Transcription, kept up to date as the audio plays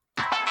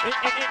Get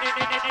it,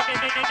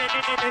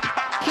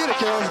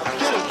 Karen.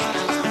 Get it.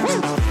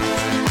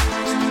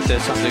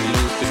 There's something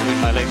loose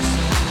between my legs,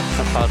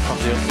 apart from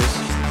the obvious.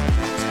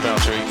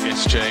 Boundary,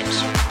 it's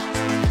James.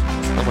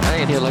 I'm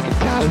hanging here like a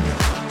cow.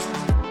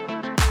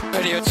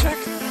 Radio check.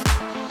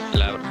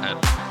 Loud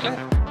and clear.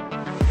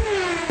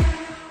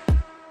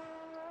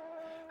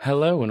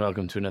 Hello and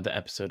welcome to another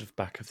episode of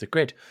Back of the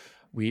Grid.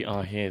 We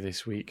are here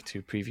this week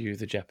to preview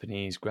the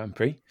Japanese Grand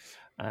Prix.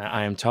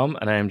 I am Tom,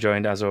 and I am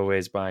joined as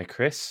always by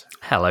Chris.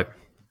 Hello.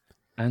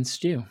 And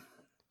Stu.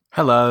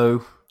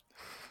 Hello.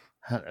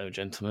 Hello,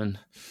 gentlemen.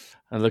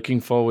 I'm looking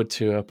forward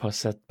to a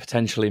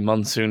potentially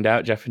monsooned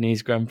out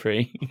Japanese Grand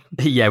Prix.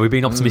 Yeah, we've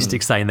been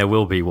optimistic saying there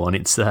will be one.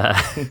 It's Yeah.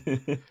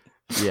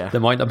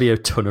 there might not be a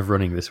ton of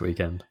running this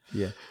weekend.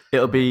 Yeah.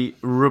 It'll be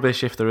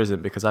rubbish if there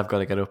isn't, because I've got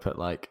to get up at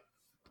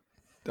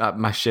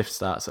my shift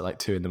starts at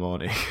 2 a.m.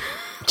 on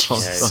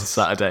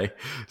Saturday.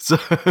 So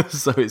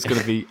it's going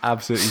to be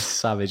absolutely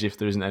savage if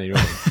there isn't any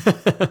running.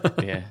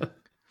 Yeah.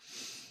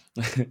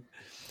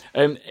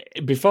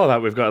 Before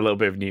that, we've got a little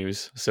bit of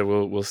news.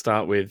 So we'll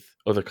start with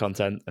other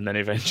content and then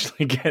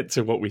eventually get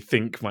to what we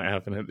think might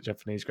happen at the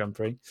Japanese Grand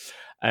Prix.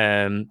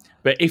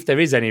 But if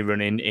there is any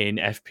running in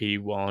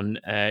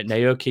FP1,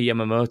 Naoki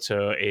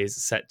Yamamoto is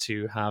set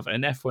to have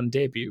an F1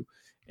 debut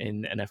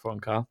in an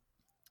F1 car.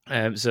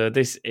 So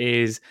this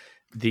is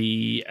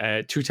the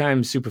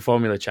two-time Super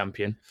Formula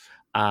champion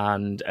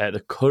and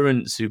the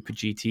current Super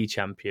GT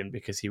champion,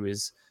 because he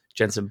was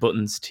Jenson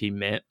Button's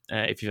teammate,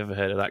 if you've ever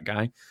heard of that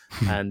guy,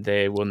 and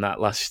they won that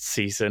last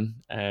season.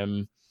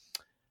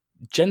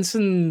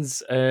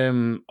 Jenson's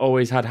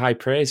always had high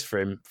praise for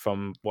him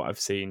from what I've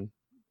seen.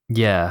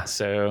 Yeah.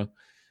 So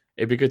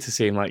it'd be good to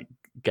see him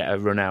get a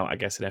run out, I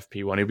guess, in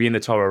FP1. He'll be in the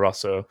Toro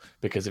Rosso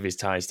because of his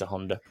ties to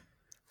Honda.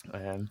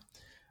 And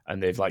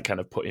they've kind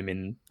of put him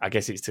in, I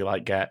guess it's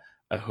to get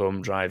a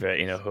home driver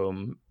in a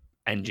home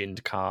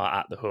engined car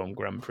at the home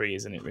Grand Prix,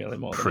 isn't it, really?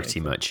 More Pretty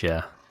much,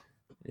 yeah.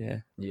 Yeah.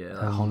 Yeah,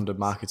 that Honda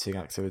marketing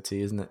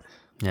activity, isn't it?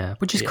 Yeah,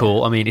 which is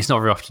cool. I mean, it's not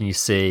very often you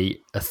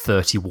see a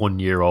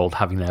 31-year-old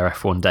having their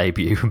F1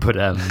 debut, but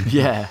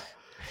yeah.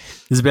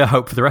 There's a bit of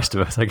hope for the rest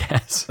of us, I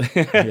guess.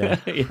 Yeah.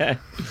 Yeah.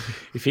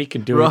 If he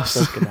can do Ross.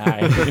 it, so can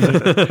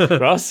I.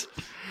 Ross?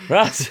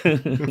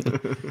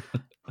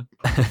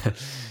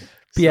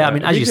 But yeah, I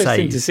mean, as you say,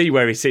 interesting to see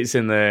where he sits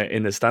in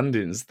the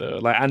standings, though.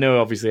 I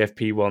know obviously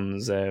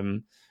FP1's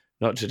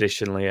not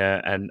traditionally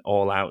an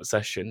all-out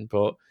session,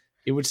 but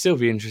it would still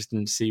be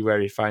interesting to see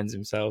where he finds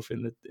himself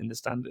in the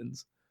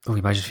standings. oh,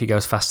 imagine if he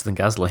goes faster than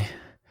Gasly.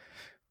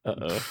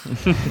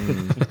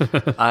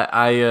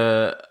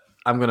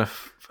 I'm going to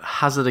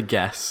hazard a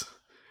guess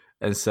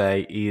and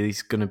say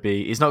he's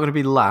not going to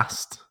be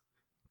last,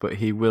 but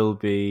he will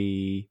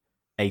be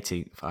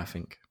 18th, I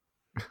think.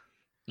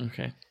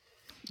 Okay.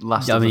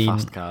 Last Yeah, of I the mean,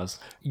 fast cars.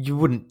 You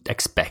wouldn't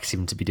expect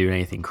him to be doing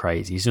anything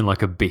crazy. He's done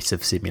a bit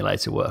of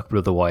simulator work, but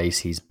otherwise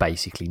he's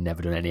basically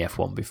never done any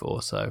F1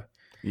 before, so...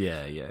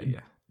 Yeah.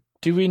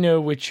 Do we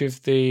know which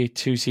of the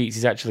two seats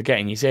he's actually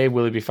getting? You say,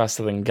 will he be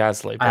faster than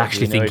Gasly? I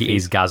actually think it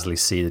is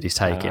Gasly's seat that he's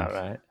taking.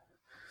 Right.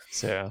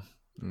 So...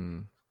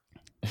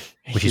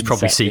 Which he's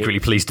probably secretly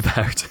pleased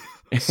about.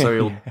 So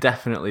he'll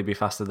definitely be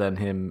faster than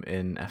him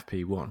in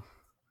FP1.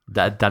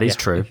 That is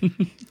true.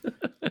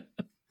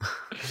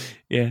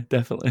 Yeah,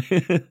 definitely.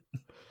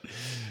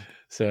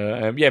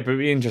 So, but it'd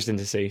be interesting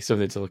to see,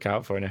 something to look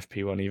out for in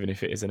FP1, even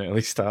if it is an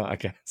early start, I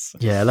guess.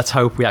 Yeah, let's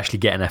hope we actually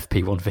get an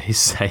FP1 for his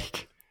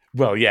sake.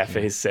 Well, yeah, for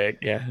his sake,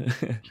 yeah.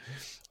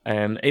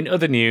 In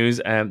other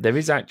news, there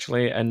is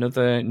actually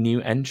another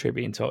new entry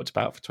being talked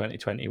about for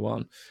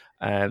 2021.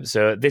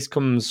 So this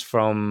comes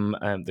from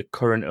the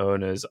current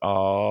owners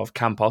of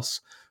Campos,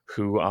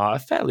 who are a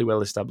fairly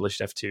well-established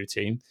F2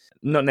 team.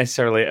 Not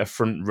necessarily a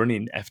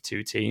front-running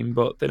F2 team,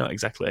 but they're not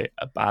exactly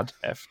a bad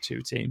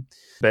F2 team.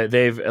 But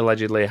they've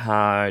allegedly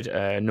had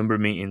a number of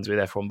meetings with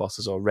F1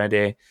 bosses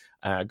already,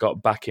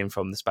 got backing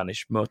from the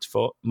Spanish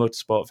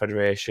Motorsport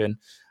Federation.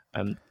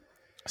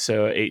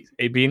 So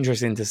it'd be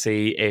interesting to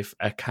see if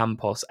a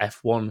Campos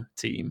F1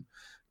 team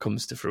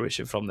comes to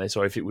fruition from this,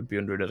 or if it would be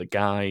under another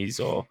guise,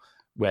 or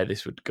where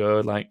this would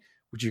go.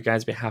 Would you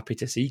guys be happy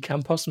to see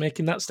Campos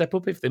making that step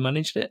up if they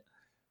managed it?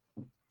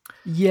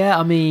 Yeah,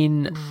 I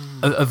mean,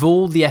 of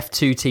all the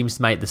F2 teams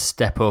to make the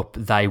step up,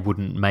 they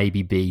wouldn't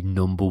maybe be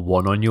number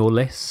one on your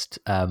list.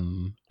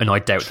 And I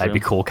doubt they'd be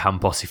called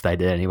Campos if they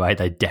did anyway.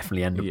 They'd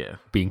definitely end up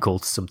being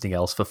called something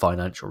else for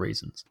financial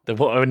reasons.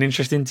 What an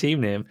interesting team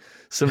name.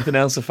 Something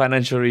else for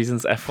financial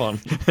reasons, F1.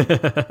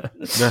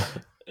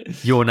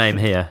 Your name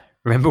here.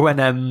 Remember when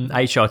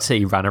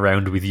HRT ran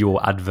around with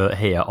your advert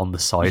here on the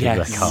side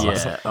of their car?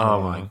 Yeah.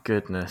 Oh my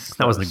goodness.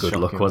 That wasn't a good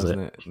look, was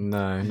it?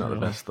 No, not the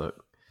best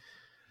look.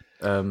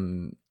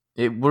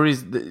 It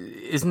worries.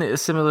 Isn't it a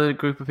similar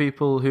group of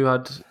people who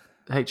had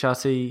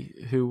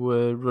HRT who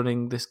were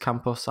running this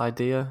Campos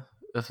idea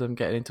of them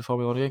getting into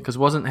Formula 1 again? Because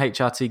wasn't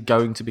HRT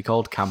going to be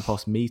called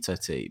Campos Meter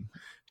Team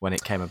when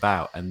it came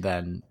about, and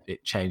then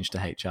it changed to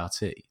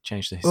HRT,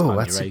 changed to Hispania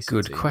Racing? That's a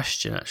good team.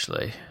 question,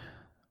 actually.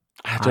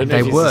 I don't know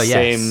if it's the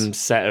same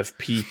set of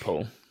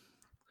people,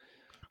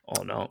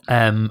 or not?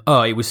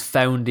 It was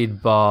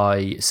founded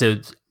by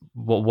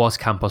what was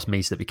Campos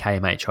Meter that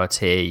became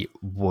HRT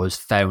was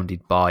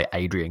founded by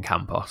Adrian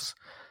Campos.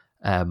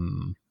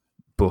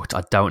 But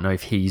I don't know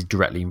if he's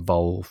directly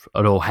involved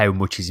at all, how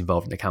much he's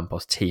involved in the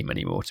Campos team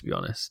anymore, to be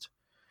honest.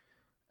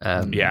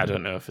 I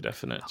don't know for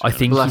definite. I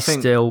think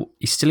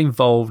he's still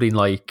involved in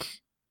like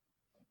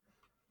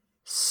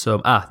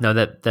some.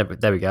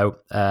 There we go.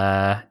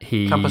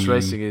 Campos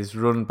Racing is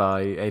run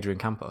by Adrian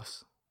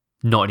Campos.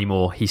 Not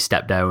anymore. He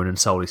stepped down and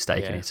sold his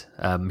stake in it.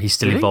 He's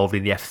still involved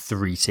in the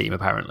F3 team,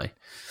 apparently.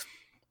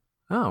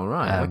 Oh,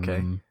 right.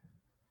 Okay.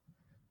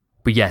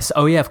 But yes.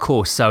 Oh, yeah, of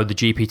course. So the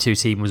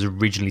GP2 team was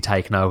originally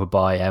taken over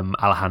by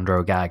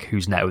Alejandro Gag,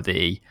 who's now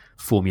the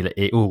Formula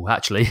E. Oh,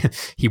 actually,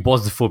 he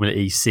was the Formula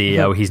E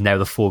CEO. He's now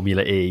the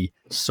Formula E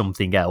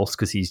something else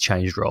because he's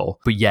changed role.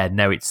 But yeah,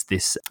 now it's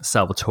this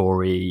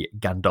Salvatore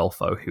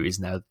Gandolfo, who is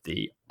now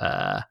the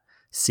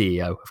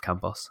CEO of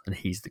Campos. And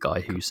he's the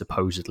guy who's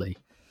supposedly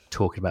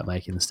talking about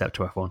making the step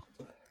to F1.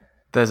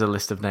 There's a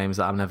list of names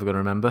that I'm never going to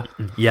remember.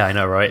 Yeah, I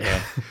know, right?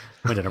 Yeah.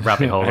 Went in a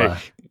rabbit hole there.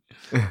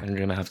 I'm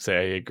gonna have to say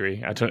I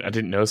agree. I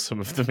didn't know some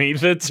of them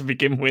either to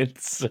begin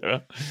with, so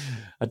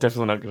I'm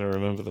definitely not going to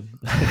remember them.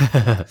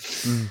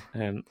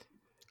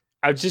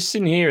 I've just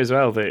seen here as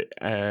well that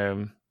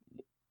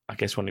I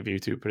guess one of you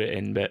two put it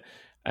in, but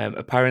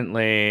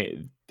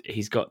apparently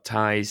he's got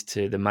ties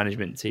to the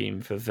management team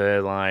for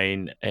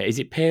Verline. Is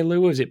it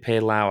Palu or is it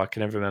Palau? I can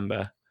never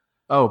remember.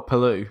 Oh,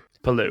 Palu,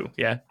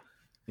 yeah.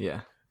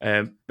 Yeah.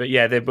 But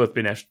yeah, they've both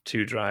been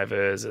F2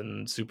 drivers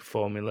and Super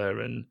Formula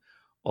and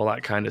all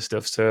that kind of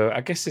stuff. So I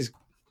guess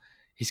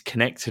he's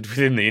connected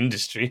within the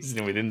industry, isn't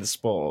he, within the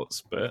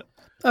sports? But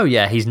oh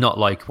yeah, he's not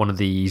like one of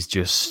these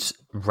just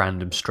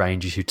random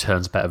strangers who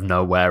turns up out of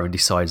nowhere and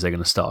decides they're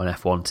going to start an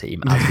F1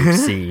 team, as we've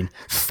seen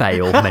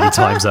fail many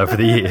times over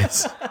the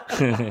years.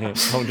 I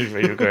wondered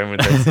where you were going with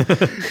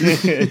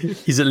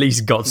this. He's at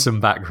least got some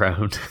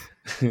background.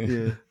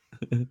 Yeah.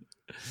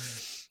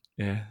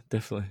 Yeah,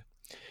 definitely.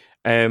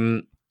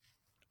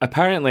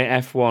 Apparently,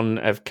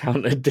 F1 have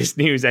countered this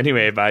news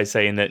anyway by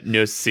saying that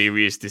no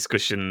serious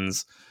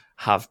discussions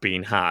have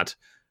been had.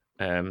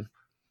 I'm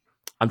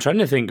trying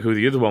to think who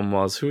the other one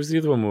was. Who was the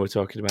other one we were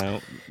talking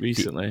about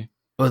recently?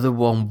 The other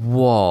one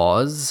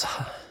was...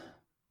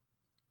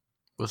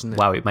 Wasn't it?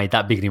 Wow, it made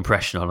that big an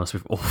impression on us.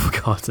 We've all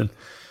forgotten.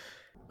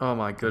 Oh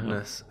my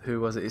goodness.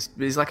 Who was it?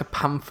 It's like a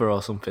panther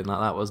or something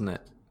like that, wasn't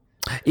it?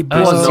 It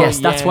was, yes.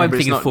 yeah. That's why I'm But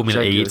it's thinking of not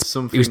Formula E.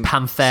 Jaguar, It was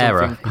Panthera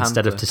something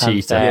instead of Panther.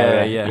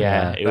 Techeetah.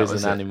 Yeah. It that was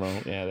was an it. animal.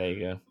 Yeah, there you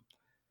go.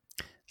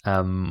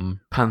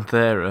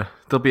 Panthera.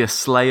 There'll be a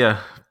Slayer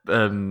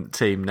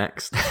team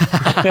next.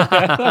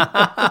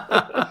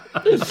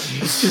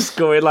 Just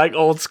going like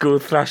old school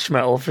thrash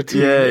metal for 2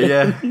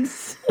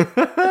 years.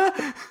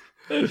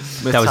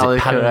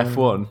 Metallica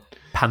F1.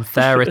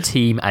 Panthera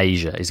Team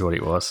Asia is what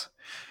it was.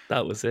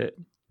 That was it.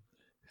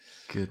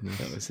 Goodness.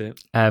 That was it.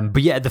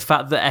 But yeah, the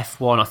fact that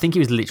F1, I think it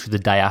was literally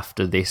the day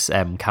after this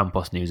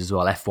Campos news as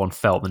well, F1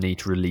 felt the need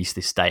to release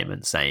this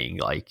statement saying,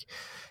 like,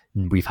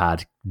 we've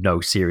had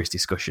no serious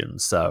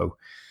discussions. So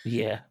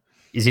Yeah.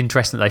 it's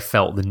interesting that they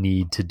felt the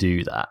need to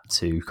do that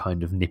to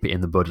kind of nip it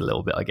in the bud a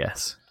little bit, I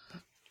guess.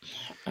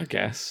 I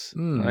guess.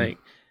 Like,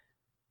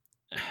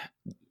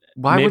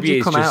 Why would maybe you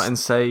it's come just- out and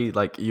say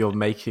like you're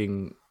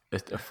making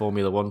a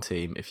Formula One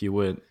team if you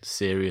weren't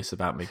serious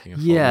about making a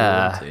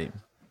Formula One team?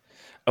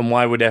 And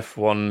why would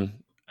F1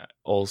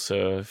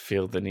 also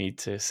feel the need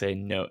to say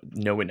no,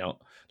 we're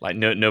not? Like,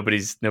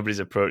 nobody's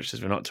approached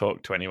us. We're not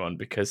talked to anyone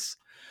because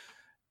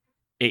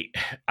I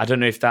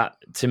don't know if that,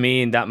 to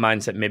me, in that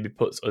mindset, maybe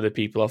puts other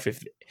people off.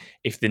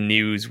 If the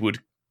news would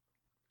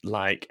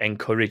like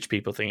encourage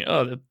people thinking,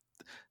 oh, the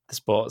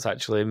sport's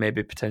actually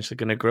maybe potentially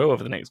going to grow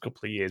over the next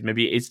couple of years.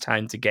 Maybe it is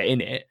time to get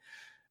in it.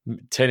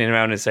 Turning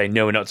around and saying,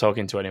 no, we're not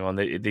talking to anyone.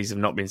 These have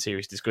not been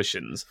serious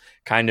discussions.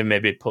 Kind of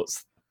maybe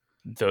puts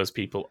those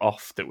people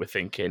off that were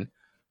thinking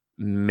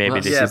maybe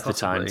this is the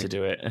time to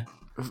do it.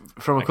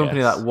 From a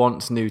company guess. that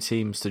wants new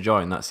teams to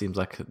join, that seems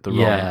like the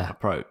wrong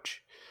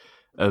approach.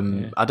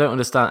 I don't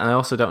understand, and I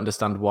also don't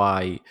understand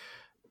why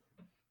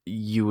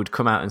you would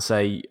come out and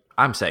say,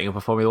 I'm setting up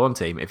a Formula One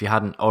team if you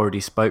hadn't already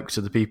spoke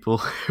to the people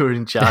who are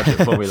in charge of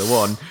Formula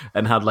One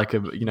and had like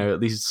at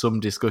least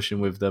some discussion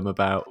with them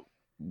about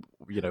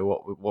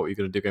what you're going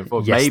to do going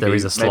forward. Yes, maybe there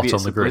is a slot maybe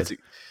on the grid.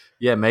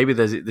 Maybe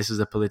this is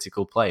a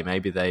political play.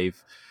 Maybe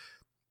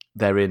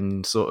they're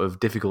in sort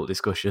of difficult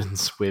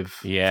discussions with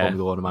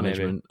Formula One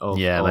management or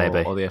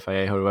the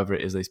FIA or whoever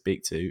it is they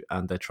speak to,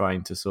 and they're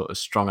trying to sort of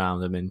strong arm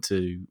them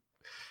into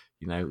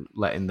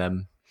letting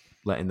them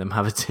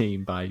have a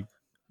team by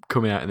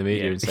coming out in the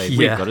media and saying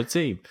we've got a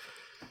team.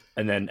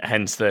 And then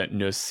hence the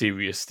no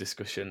serious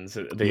discussions,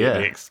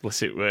 the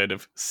explicit word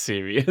of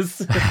serious.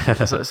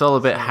 So it's all a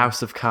bit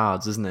House of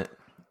Cards, isn't it?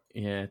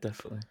 Yeah,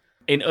 definitely.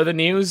 In other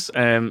news,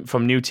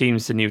 from new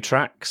teams to new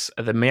tracks,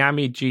 the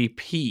Miami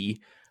GP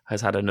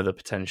has had another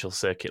potential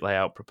circuit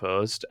layout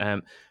proposed.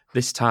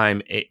 This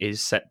time it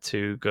is set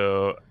to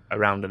go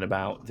around and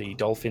about the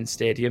Dolphin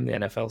Stadium, the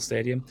NFL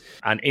Stadium.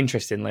 And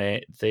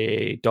interestingly,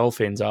 the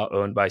Dolphins are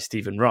owned by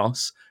Stephen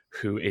Ross,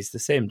 who is the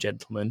same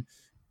gentleman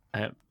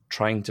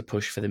trying to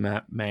push for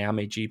the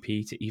Miami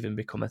GP to even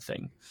become a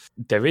thing.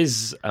 There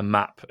is a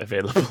map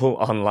available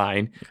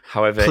online.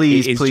 However,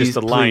 it is just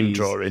a line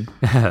drawing.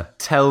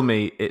 Tell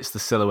me it's the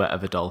silhouette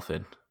of a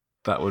dolphin.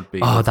 That would be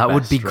that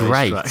would be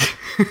great.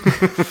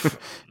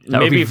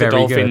 Maybe if the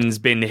Dolphin's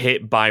been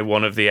hit by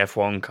one of the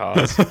F1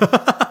 cars.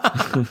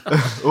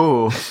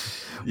 Oh,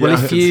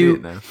 well, if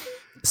you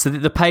so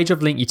the page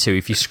I've linked you to,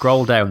 if you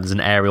scroll down, there's an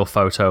aerial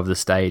photo of the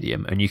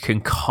stadium, and you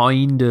can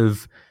kind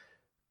of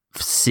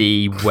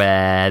see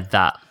where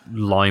that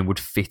line would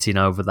fit in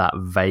over that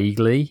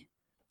vaguely.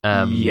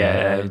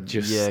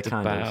 Just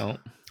kind about. of.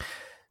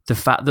 The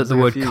fact that the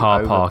word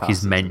car park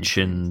is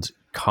mentioned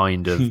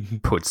kind of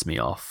puts me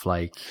off.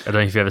 Like, I don't know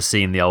if you've ever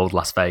seen the old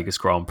Las Vegas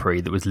Grand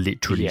Prix that was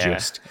literally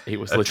just it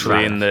was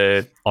literally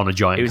on a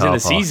giant. It was car in the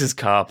park. Caesars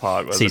car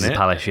park, wasn't Caesars it?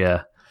 Palace,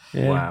 yeah.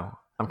 Wow,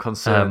 I'm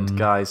concerned,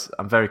 guys.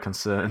 I'm very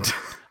concerned.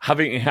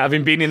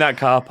 Having been in that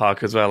car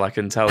park as well, I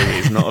can tell you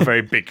it's not a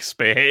very big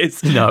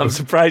space. No. I'm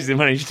surprised they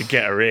managed to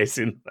get a race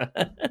in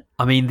there.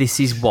 I mean, this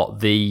is what,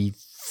 the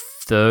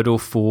third or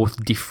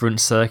fourth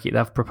different circuit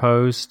they've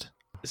proposed?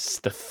 It's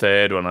the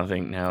third one, I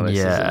think, now.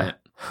 Isn't it?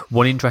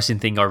 One interesting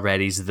thing I read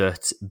is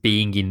that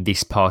being in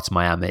this part of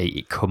Miami,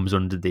 it comes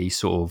under the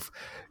sort of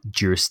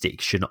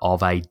jurisdiction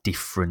of a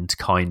different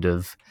kind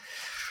of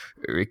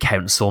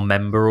council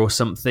member or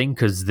something,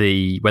 because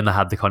when they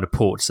had the kind of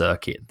port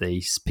circuit,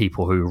 these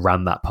people who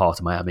ran that part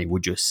of Miami were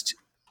just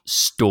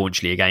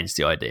staunchly against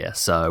the idea.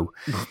 So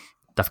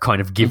they've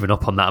kind of given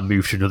up on that and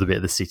moved to another bit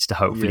of the city to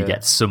hopefully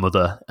get some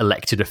other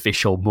elected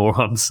official more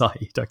on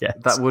site, I guess.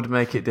 That would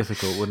make it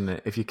difficult, wouldn't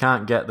it? If you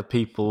can't get the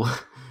people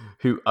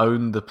who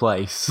own the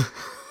place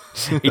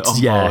on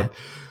board,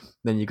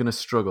 then you're going to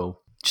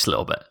struggle. Just a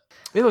little bit.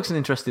 It looks an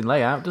interesting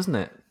layout, doesn't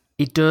it?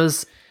 It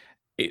does.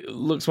 It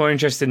looks more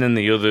interesting than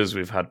the others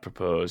we've had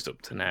proposed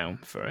up to now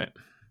for it.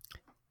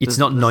 It's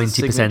not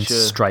 90% signature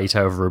straight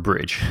over a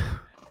bridge.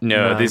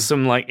 No, there's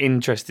some like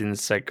interesting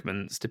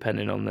segments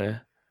depending on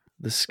the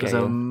scale.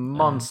 There's a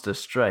monster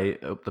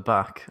straight up the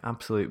back,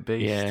 absolute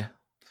beast. Yeah,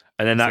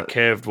 and then that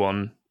curved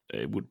one,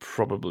 it would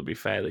probably be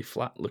fairly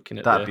flat. Looking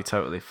at that'd be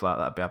totally flat.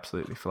 That'd be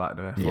absolutely flat.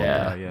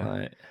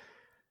 Right.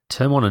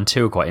 Turn 1 and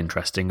 2 are quite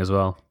interesting as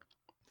well.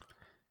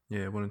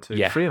 Yeah, 1 and 2.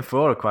 Yeah. 3 and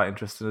 4 are quite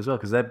interesting as well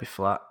because they'd be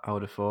flat. I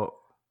would have thought.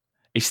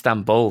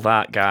 Istanbul,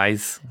 that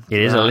guys.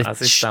 It is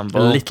That's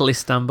Istanbul. a little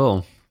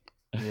Istanbul.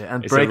 Yeah,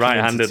 and It's a breaking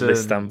right-handed into turn-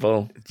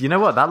 Istanbul. You know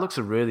what? That looks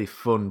a really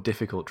fun,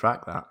 difficult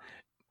track.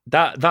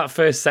 That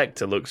first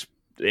sector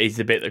is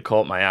the bit that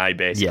caught my eye,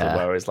 basically, Yeah.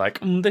 where I was like,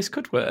 this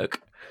could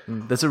work.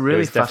 There's a really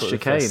was fast definitely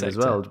the chicane first as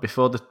sector. well.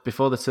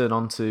 Before they turn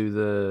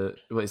onto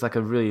it's like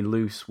a really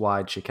loose,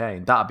 wide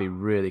chicane. That'd be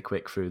really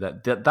quick through.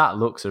 That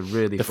looks a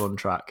really fun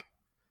track.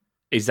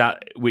 Is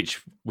that which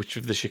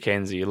of the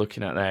chicanes are you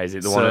looking at there? Is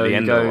it the one at the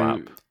end of the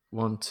lap?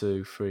 1,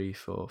 2, 3,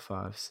 4,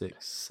 5, 6,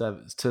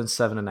 7. Turn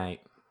 7 and 8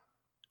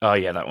 Oh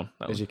yeah, that one.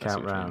 as you I see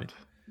count what you mean. round.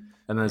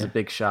 And there's a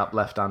big sharp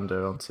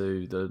left-hander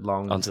onto the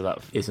long. Onto that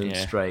isn't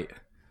straight.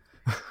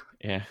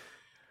 Yeah.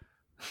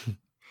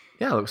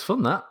 Yeah, it looks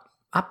fun. That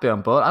I'd be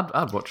on board.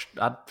 I'd watch.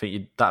 I'd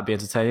think that'd be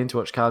entertaining to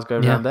watch cars go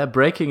around there,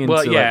 breaking into.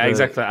 Well, yeah, like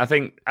exactly. I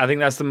think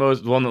that's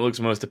the one that looks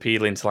most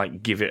appealing to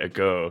like give it a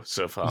go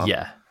so far.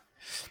 Yeah.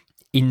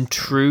 In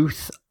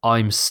truth,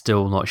 I'm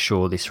still not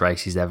sure this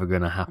race is ever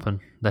going to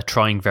happen. They're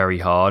trying very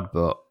hard,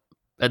 but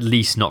at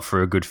least not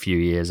for a good few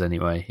years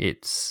anyway.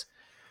 It's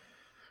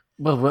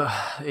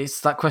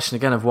that question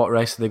again of what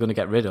race are they going to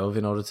get rid of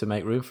in order to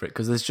make room for it?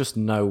 Because there's just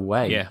no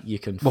way you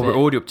can fit. Well, we're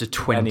already up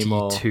to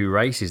anymore. 22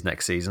 races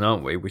next season,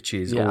 aren't we? Which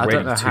is I already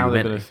don't know how too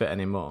they're many. going to fit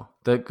anymore.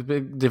 The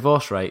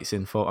divorce rates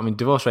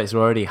divorce rates are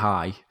already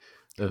high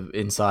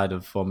inside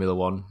of Formula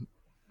One.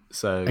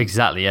 So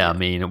Exactly, yeah. I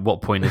mean, at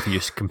what point have you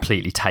just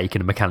completely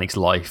taken a mechanic's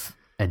life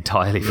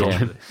entirely from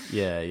him?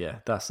 Yeah,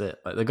 that's it.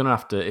 Like they're gonna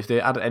have to, if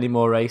they add any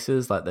more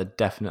races, like they're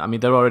definitely. I mean,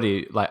 they're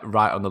already like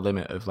right on the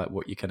limit of like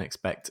what you can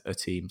expect a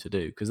team to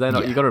do because they're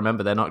not. You got to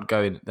remember they're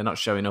not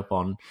showing up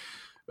on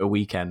a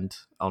weekend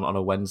on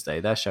a Wednesday.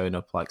 They're showing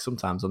up like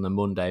sometimes on the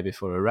Monday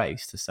before a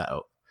race to set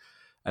up,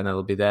 and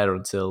they'll be there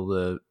until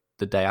the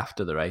day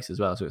after the race as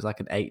well. So it's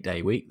like an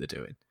 8-day week they're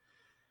doing.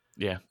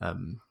 Yeah.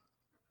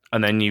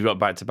 And then you've got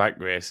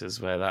back-to-back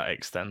races where that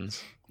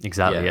extends.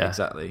 Exactly, yeah.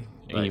 Exactly.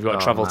 And you've got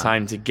travel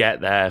time to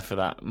get there for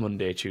that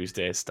Monday,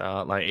 Tuesday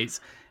start. Like it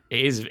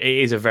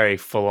is a very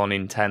full-on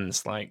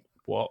intense. Like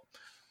what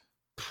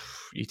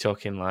you're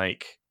talking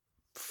like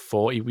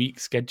 40-week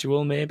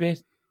schedule, maybe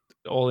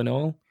all in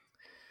all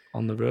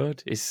on the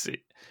road. It's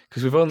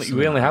because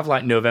we only have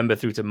like November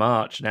through to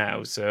March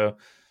now, so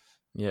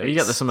yeah, you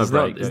get the summer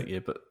break, don't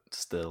you? But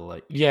still,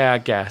 like yeah, I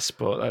guess,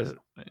 but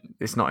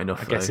it's not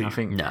enough. I guess I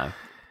think no.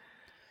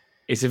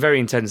 it's a very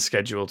intense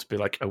schedule to be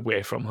like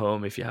away from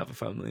home if you have a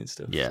family and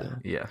stuff. Yeah. So.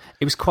 Yeah.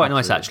 It was quite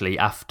nice actually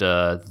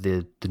after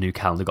the new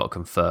calendar got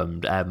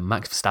confirmed.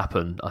 Max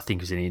Verstappen, I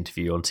think, was in an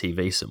interview on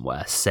TV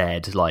somewhere,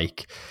 said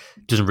like,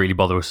 doesn't really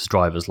bother us as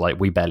drivers.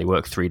 Like, we barely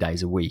work 3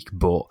 days a week,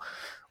 but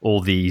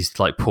all these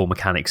like poor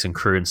mechanics and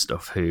crew and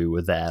stuff who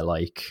were there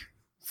like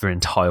for an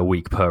entire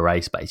week per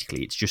race,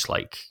 basically, it's just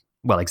like,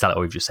 well, exactly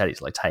what we've just said.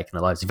 It's like taking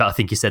their lives. In fact, I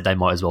think he said they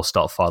might as well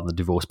start filing the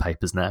divorce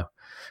papers now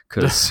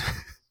because.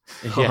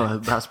 Oh,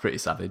 that's pretty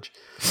savage.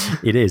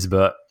 It is,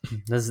 but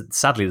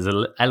sadly there's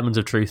an element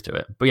of truth to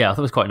it. But yeah, I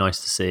thought it was quite nice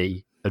to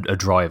see a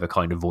driver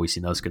kind of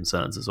voicing those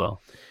concerns as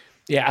well.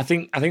 Yeah, I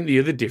think the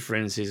other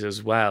difference is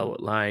as well,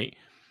 like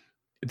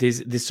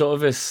there's sort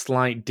of a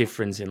slight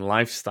difference in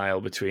lifestyle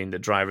between the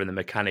driver and the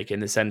mechanic, in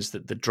the sense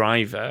that the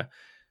driver,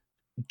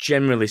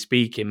 generally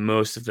speaking,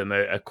 most of them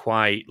are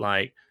quite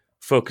like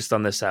focused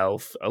on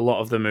themselves. A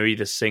lot of them are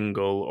either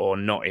single or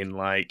not in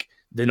like,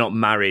 they're not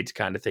married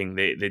kind of thing.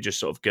 They're just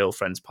sort of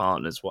girlfriends,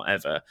 partners,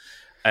 whatever.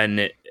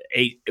 And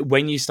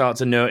when you start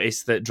to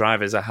notice that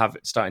drivers are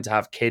starting to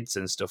have kids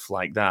and stuff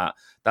like that,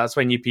 that's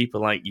when you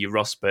people like your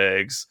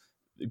Rosbergs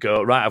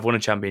go, right, I've won a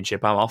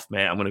championship, I'm off,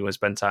 mate. I'm going to go and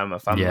spend time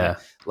with my family. Yeah.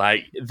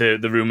 Like the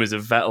rumours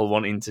of Vettel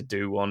wanting to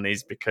do one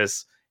is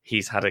because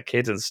he's had a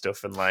kid and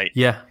stuff, and like,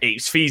 Yeah.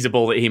 it's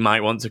feasible that he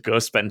might want to go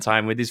spend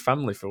time with his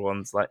family for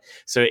once. Like,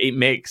 so it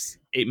makes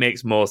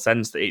more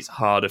sense that it's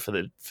harder for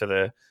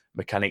the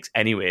mechanics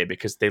anyway,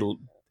 because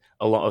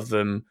a lot of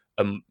them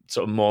are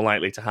sort of more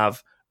likely to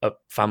have a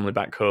family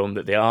back home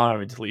that they are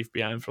having to leave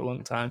behind for a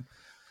long time.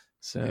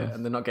 So Yeah,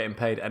 and they're not getting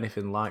paid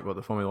anything like what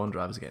the Formula One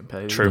drivers are getting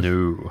paid. True.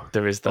 No.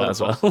 there is that All as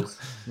the well. bosses.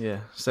 Yeah,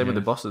 same with Yeah.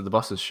 the bosses. The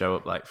bosses show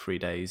up like 3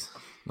 days,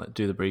 like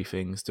do the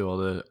briefings, do all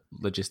the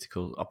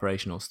logistical,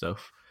 operational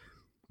stuff.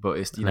 But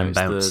it's And then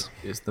bounce.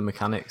 it's the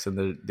mechanics and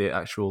the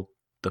actual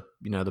the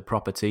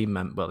proper team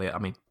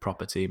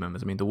proper team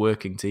members. I mean the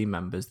working team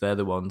members. They're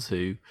the ones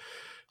who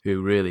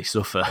really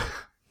suffer.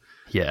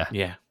 Yeah.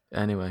 Yeah.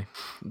 Anyway,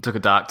 it took a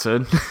dark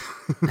turn.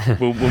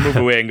 We'll move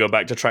away and go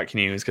back to track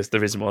news, because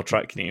there is more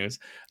track news.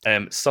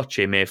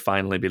 Sochi may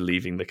finally be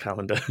leaving the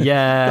calendar.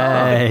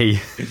 Yay.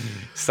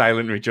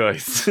 Silent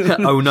rejoice.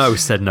 Oh no,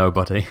 said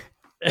nobody.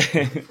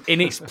 In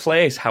its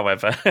place,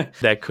 however,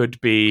 there could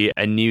be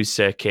a new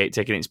circuit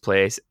taking its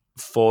place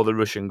for the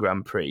Russian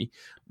Grand Prix,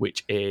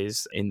 which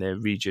is in the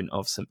region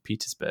of St.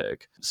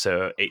 Petersburg.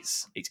 So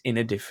it's in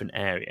a different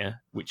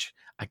area, which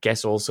I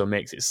guess also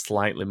makes it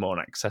slightly more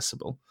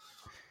accessible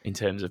in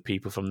terms of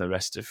people from the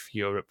rest of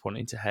Europe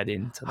wanting to head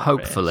into that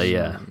Hopefully,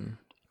 race. yeah.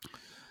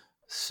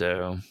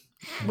 So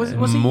Was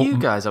it you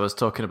guys I was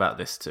talking about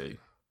this to?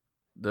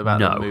 About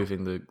No. them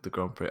moving the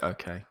Grand Prix?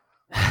 Okay.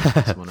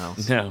 Someone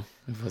else. no,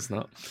 it was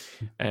not.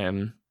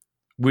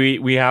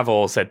 We have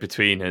all said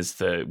between us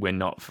that we're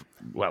not.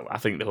 Well, I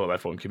think the whole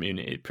F1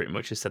 community pretty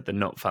much has said they're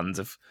not fans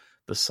of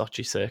the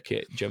Sochi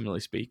circuit, generally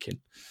speaking.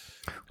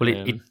 Well,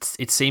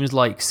 it seems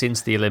like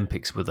since the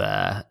Olympics were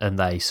there and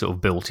they sort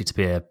of built it to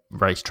be a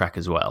racetrack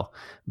as well,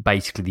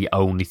 basically the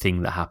only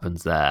thing that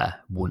happens there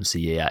once a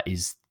year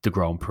is the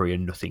Grand Prix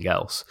and nothing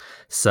else.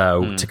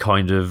 So to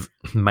kind of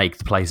make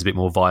the place a bit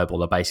more viable,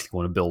 they basically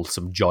want to build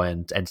some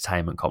giant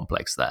entertainment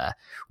complex there,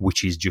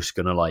 which is just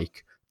going to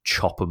like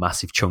chop a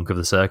massive chunk of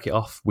the circuit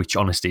off, which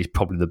honestly is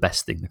probably the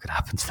best thing that could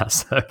happen to that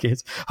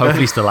circuit.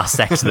 Hopefully it's the last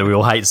sector that we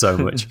all hate so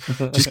much.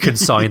 Just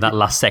consign that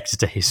last sector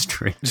to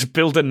history. Just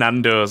build a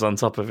Nando's on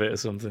top of it or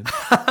something.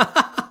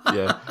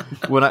 Yeah.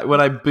 When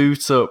I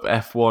boot up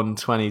F1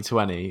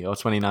 2020 or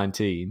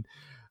 2019,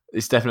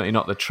 it's definitely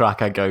not the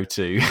track I go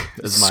to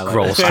as my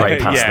Scroll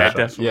straight past Yeah, that.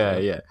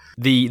 definitely. Yeah.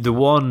 The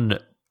one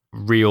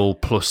real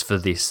plus for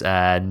this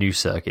new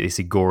circuit, this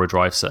Agora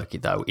Drive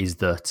circuit, though, is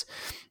that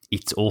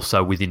it's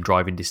also within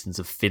driving distance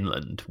of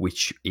Finland,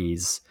 which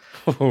is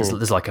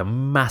there's like a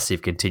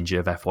massive contingent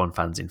of F1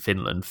 fans in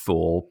Finland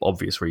for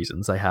obvious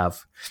reasons. They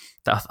have,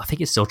 I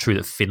think it's still true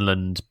that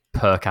Finland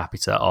per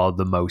capita are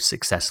the most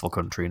successful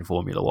country in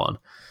Formula One.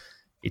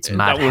 It's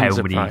mad that wouldn't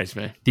how many surprise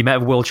me. the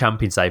amount of world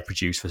champions they've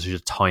produced for such a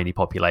tiny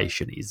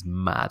population is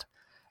mad.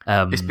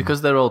 It's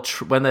because they're all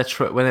when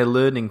they're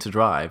learning to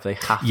drive, they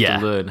have Yeah.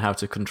 to learn how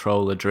to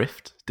control a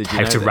drift. Did you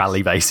how know to this?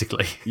 rally,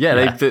 basically.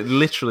 Yeah, they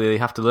literally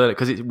have to learn it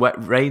because it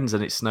rains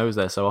and it snows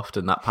there so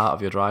often. That part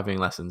of your driving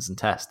lessons and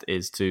test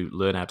is to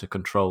learn how to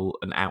control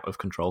an out of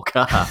control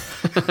car,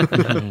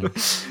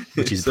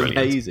 Which is It's brilliant.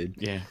 amazing.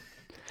 Yeah.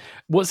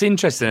 What's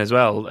interesting as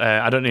well,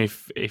 I don't know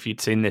if you'd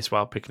seen this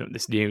while picking up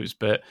this news,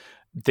 but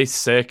this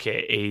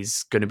circuit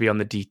is going to be on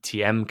the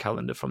DTM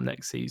calendar from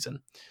next season.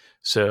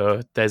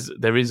 So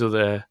there is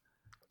other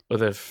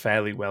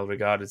fairly well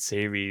regarded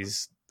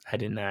series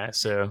heading there.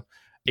 So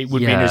it would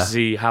be Yeah. interesting to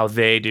see how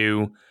they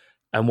do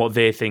and what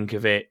they think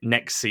of it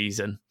next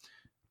season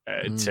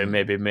to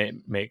maybe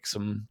make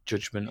some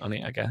judgment on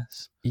it, I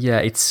guess. Yeah,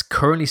 it's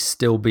currently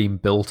still being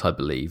built, I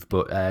believe,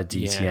 but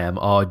DTM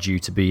are due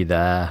to be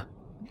there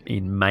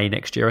in May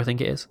next year, I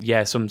think it is.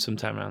 Yeah,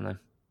 sometime around then.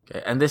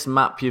 Okay. And this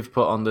map you've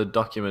put on the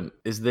document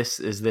is this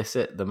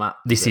it? The map?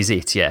 This is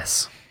it,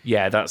 yes.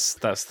 Yeah, that's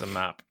the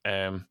map.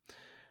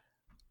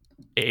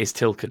 It is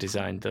Tilke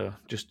designed though.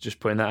 Just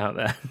putting that out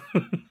there.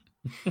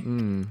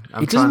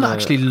 It doesn't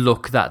actually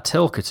look that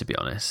Tilke, to be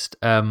honest.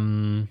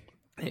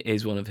 It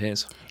is one of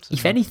his. So.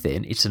 If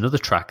anything, it's another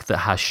track that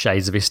has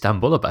shades of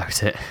Istanbul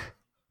about it.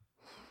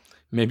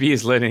 Maybe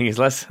he's learning his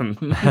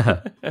lesson.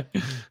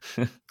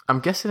 I'm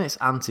guessing it's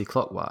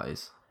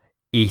anti-clockwise.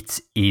 It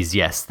is,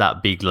 yes.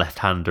 That big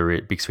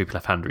sweep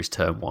left-hander is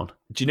turn 1.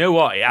 Do you know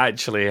what? It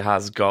actually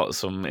has got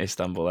some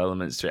Istanbul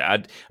elements to it.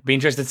 I'd be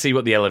interested to see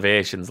what the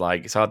elevation's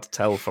like. It's hard to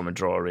tell from a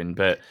drawing,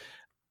 but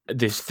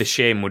the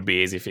shame would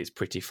be is if it's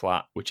pretty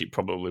flat, which it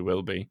probably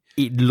will be.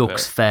 It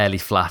looks fairly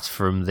flat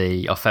from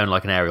I found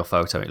like an aerial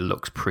photo. It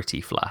looks pretty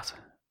flat.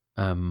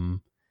 I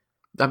mean,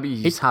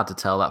 it's hard to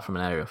tell that from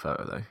an aerial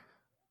photo, though.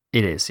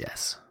 It is,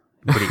 yes.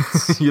 But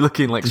it's you're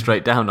looking like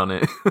straight down on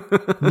it.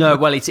 No,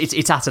 well, it's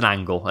at an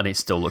angle and it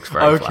still looks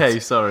very flat. Okay,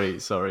 sorry.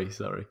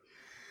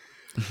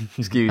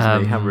 Excuse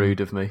me, how rude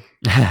of me.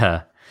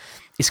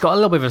 It's got a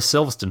little bit of a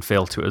Silverstone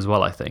feel to it as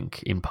well, I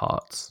think, in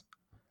parts.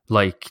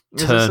 Like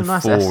There's turn some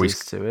nice 4 S's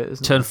is to it,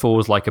 isn't turn there? 4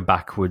 is like a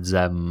backwards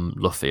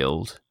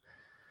Luffield.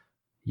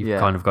 You've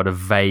kind of got a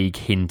vague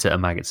hint at a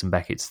Maggots and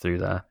Beckett's through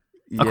there.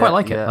 I quite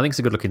like it. I think it's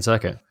a good looking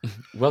circuit.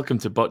 Welcome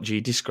to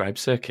BotG Describe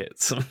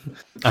Circuits.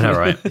 I know,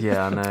 right?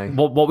 Yeah, I know.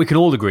 What we can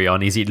all agree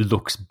on is it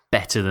looks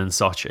better than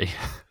Sochi.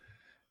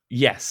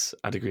 Yes,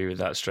 I'd agree with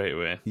that straight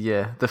away.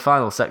 Yeah, the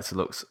final sector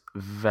looks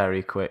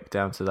very quick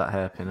down to that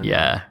hairpin.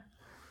 Yeah.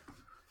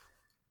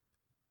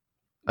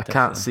 I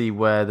can't see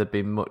where there'd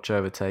be much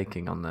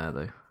overtaking on there,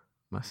 though,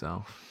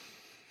 myself.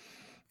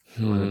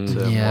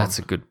 That's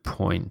a good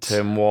point.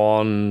 Turn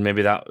 1,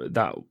 maybe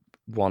that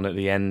one at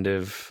the end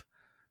of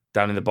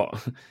down in the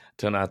bottom.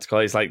 Don't know how to call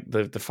it. It's like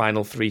the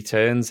final 3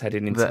 turns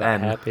heading into that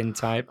hairpin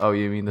type. Oh,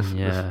 you mean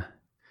that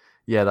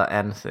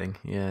N thing?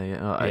 Yeah.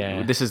 Oh,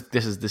 Yeah. This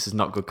is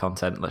not good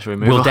content. Let's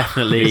remove. We'll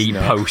definitely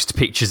post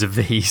pictures of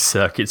these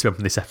circuits when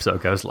this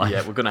episode goes live.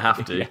 Yeah, we're gonna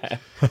have to. Yeah.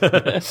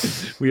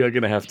 We are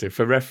going to have to.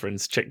 For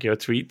reference, check your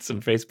tweets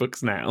and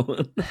Facebooks now.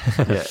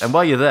 Yeah, and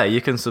while you're there,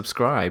 you can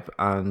subscribe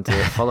and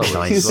follow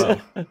us as well.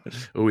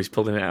 Oh, he's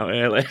pulling it out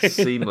early.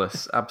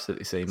 Seamless,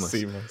 absolutely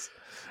seamless.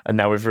 And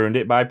now we've ruined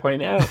it by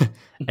pointing it out.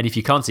 And if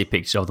you can't see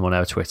pictures of them on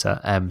our Twitter,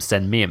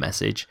 send me a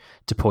message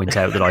to point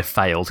out that I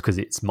failed because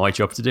it's my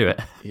job to do it.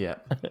 Yeah.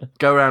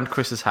 Go around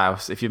Chris's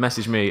house. If you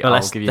message me, Well,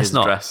 I'll give you his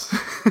address.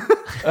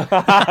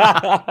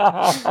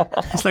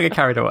 Let's not get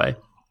carried away.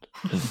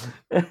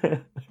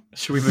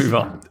 Should we move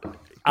on?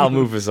 I'll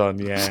move us on,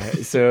 yeah.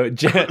 So,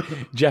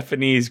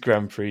 Japanese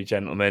Grand Prix,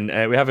 gentlemen.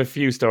 We have a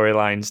few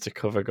storylines to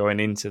cover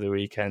going into the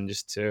weekend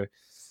just to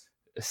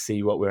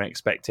see what we're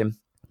expecting.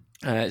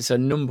 So,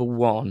 number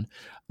 1,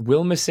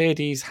 will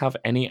Mercedes have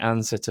any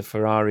answer to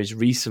Ferrari's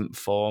recent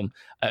form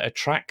at a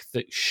track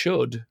that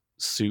should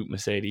suit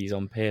Mercedes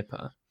on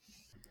paper?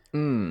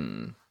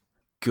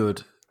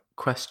 Good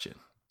question.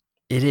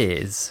 It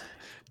is.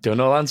 Don't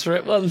all answer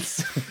at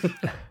once.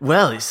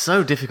 Well, it's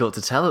so difficult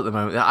to tell at the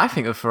moment. I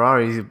think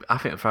Ferrari's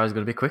going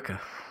to be quicker.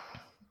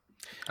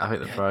 I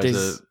think the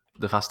Ferrari's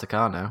the faster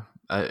car now.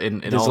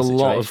 There's a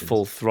lot of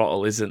full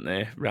throttle, isn't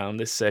there, around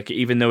this circuit?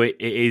 Even though it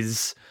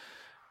is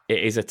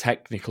a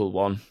technical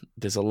one,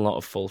 there's a lot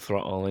of full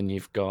throttle, and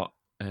you've got.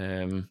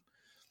 I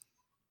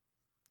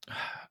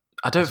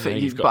don't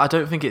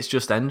think it's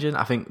just engine.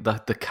 I think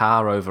the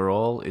car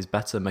overall is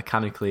better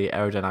mechanically,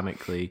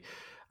 aerodynamically,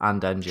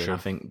 and engine. Sure. I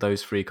think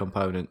those 3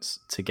 components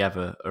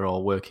together are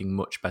all working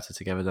much better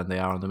together than they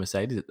are on the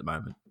Mercedes at the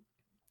moment.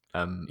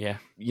 Yeah,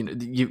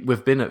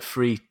 we've been at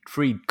three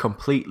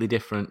completely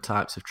different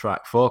types of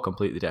track, 4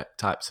 completely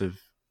types of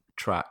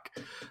track,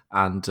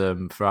 and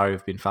Ferrari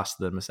have been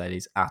faster than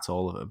Mercedes at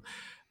all of them.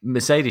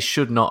 Mercedes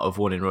should not have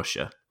won in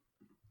Russia.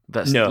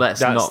 Let's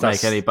not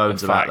make any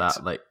bones about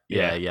that. Like,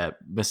 yeah.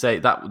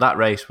 Mercedes, that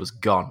race was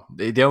gone.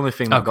 The only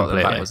thing that got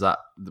them back was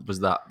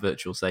that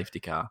virtual safety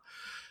car.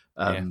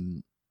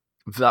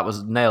 That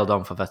was nailed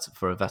on for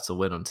a Vettel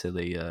win until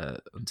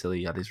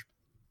he had his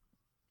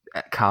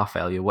car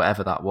failure,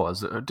 whatever that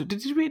was.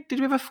 Did we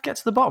ever get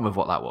to the bottom of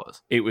what that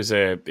was? it was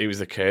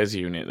the KERS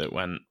unit that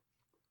went.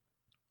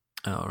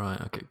 Oh, right,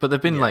 okay. But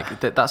they've been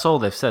that's all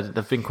they've said.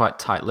 They've been quite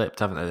tight-lipped,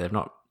 haven't they? They've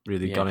not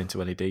really gone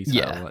into any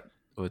detail like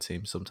other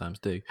teams sometimes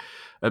do.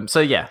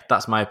 So,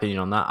 that's my opinion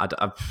on that.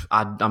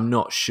 I'm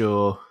not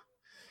sure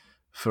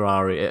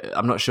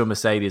I'm not sure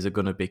Mercedes are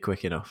going to be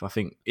quick enough. I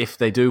think if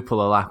they do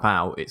pull a lap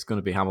out, it's going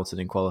to be Hamilton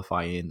in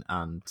qualifying,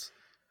 and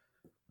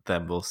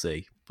then we'll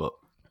see. But,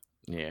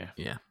 yeah.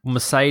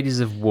 Mercedes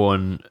have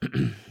won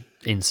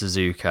in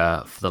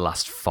Suzuka for the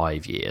last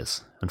 5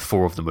 years, and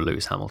 4 of them were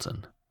Lewis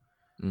Hamilton.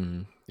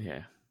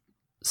 Yeah.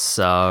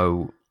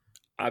 So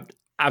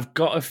I've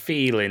got a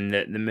feeling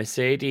that the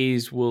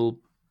Mercedes will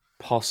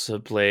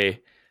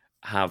possibly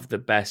have the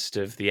best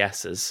of the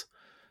S's,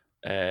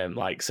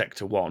 like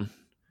Sector 1.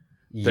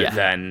 But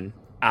then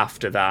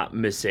after that,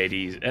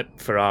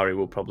 Ferrari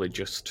will probably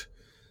just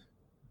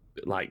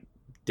like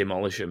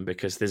demolish them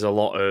because there's a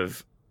lot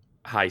of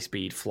high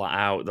speed flat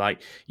out.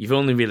 Like you've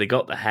only really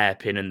got the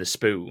hairpin and the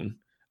spoon,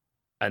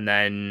 and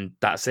then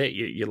that's it.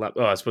 You're like,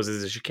 I suppose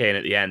there's a chicane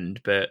at the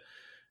end, but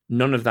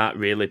none of that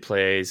really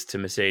plays to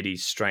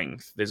Mercedes'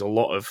 strength. There's a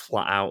lot of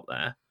flat out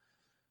there.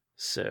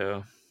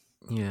 So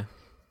yeah.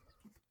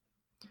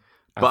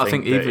 But I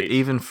think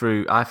even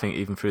through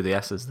the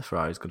S's, the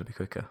Ferrari's going to be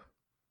quicker.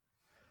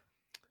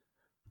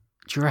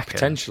 Do you reckon?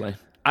 Potentially.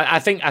 I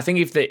think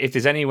if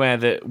there's anywhere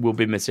that will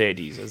be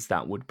Mercedes, as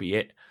that would be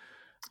it.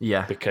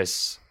 Yeah.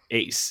 Because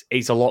it's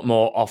a lot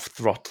more off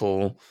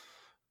throttle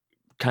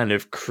kind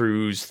of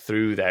cruise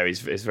through there. It's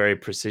very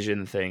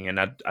precision thing, and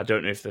I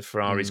don't know if the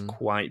Ferrari's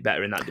quite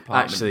better in that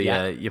department. Actually,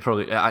 yeah, you're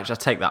probably. Actually, I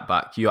take that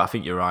back. I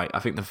think you're right. I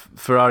think the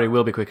Ferrari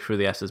will be quicker through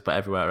the S's, but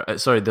everywhere.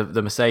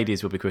 The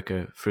Mercedes will be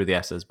quicker through the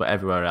S's, but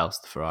everywhere else,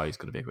 the Ferrari's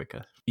going to be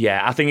quicker.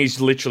 Yeah, I think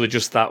it's literally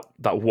just that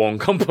one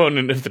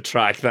component of the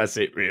track. That's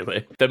it,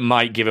 really. That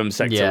might give them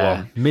sector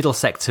 1. Middle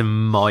sector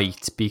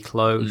might be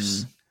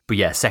close, but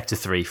yeah, sector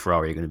 3,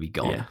 Ferrari are going to be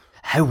gone. Yeah.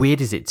 How weird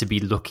is it to be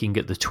looking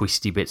at the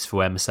twisty bits for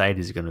where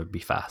Mercedes are going to be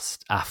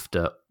fast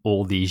after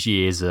all these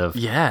years of,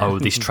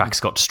 this track's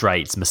got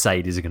straights,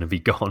 Mercedes are going to be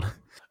gone.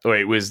 Or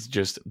it was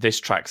just, this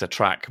track's a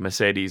track,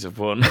 Mercedes have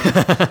won.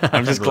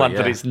 I'm just glad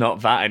that it's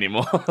not that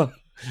anymore.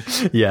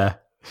 Yeah.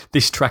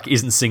 This track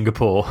isn't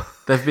Singapore.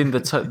 They've been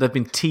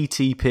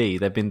TTP.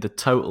 They've been the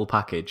total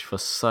package for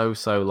so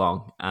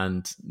long,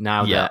 and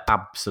now they're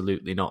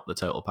absolutely not the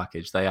total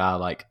package. They are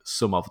like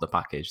some of the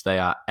package. They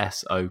are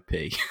SOP.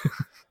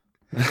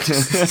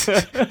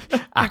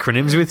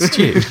 Acronyms with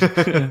Stu.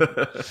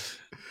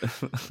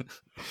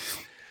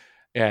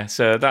 Yeah,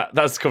 so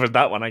that's covered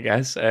that one, I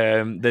guess.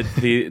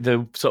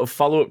 The sort of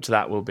follow up to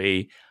that will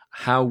be,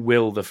 how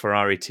will the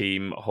Ferrari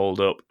team hold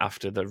up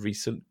after the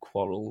recent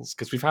quarrels?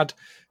 Because we've had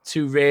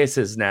 2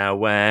 races now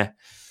where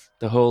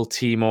the whole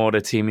team order,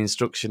 team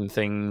instruction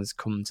things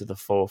come to the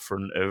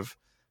forefront of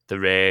the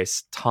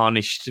race,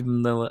 tarnished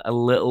them a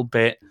little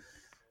bit.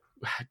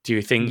 Do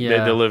you think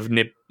that they'll have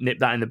nipped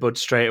that in the bud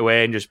straight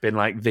away and just been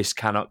like, this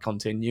cannot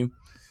continue?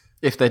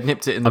 If they'd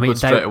nipped it in the bud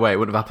straight away, it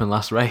wouldn't have happened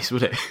last race,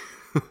 would it?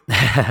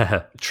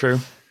 True.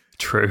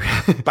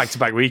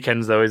 Back-to-back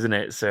weekends, though, isn't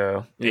it?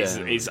 So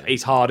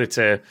it's harder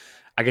to,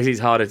 I guess,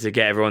 it's harder to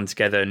get everyone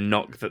together and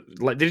knock the.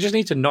 Like, they just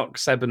need to knock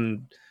Seb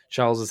and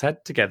Charles's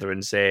head together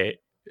and say,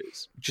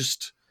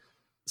 just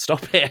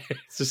stop it,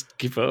 just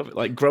give up,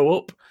 like grow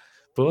up.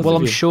 Well,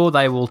 I'm sure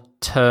they will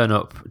turn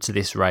up to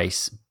this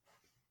race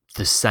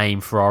the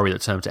same Ferrari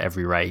that turned up to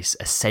every race,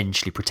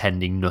 essentially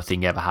pretending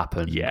nothing ever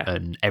happened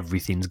and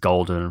everything's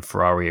golden and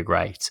Ferrari are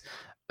great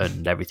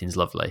and everything's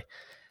lovely.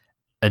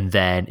 And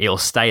then it'll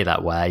stay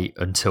that way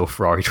until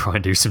Ferrari try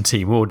and do some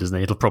team orders,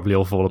 and it'll probably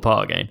all fall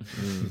apart again.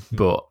 Mm-hmm.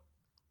 But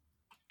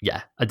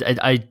yeah,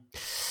 it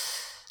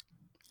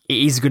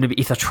is going to be,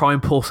 if I try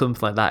and pull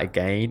something like that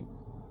again,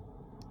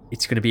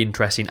 it's going to be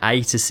interesting,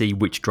 A, to see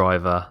which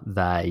driver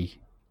they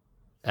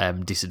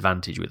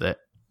disadvantage with it,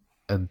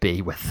 and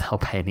B, whether they'll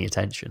pay any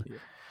attention.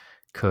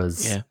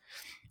 Because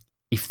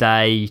if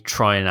they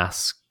try and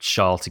ask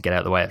Charles to get out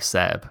of the way of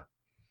Seb,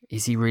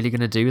 is he really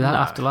going to do that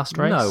after last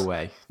race?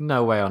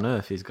 No way on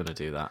earth he's going to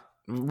do that.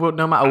 Well,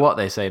 no matter what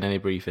they say in any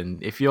briefing,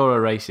 if you're a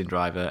racing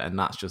driver and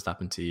that's just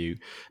happened to you,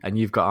 and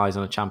you've got eyes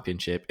on a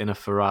championship in a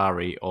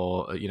Ferrari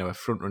or a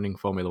front-running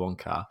Formula One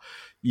car,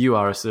 you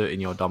are asserting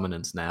your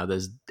dominance now.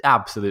 There's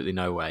absolutely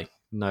no way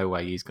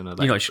he's going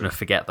to. You're not just going to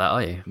forget that,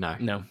 are you?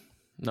 No,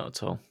 not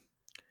at all.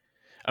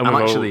 And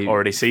we've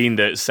already seen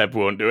that Seb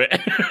won't do it.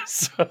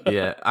 So.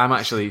 Yeah, I'm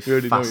actually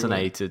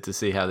fascinated to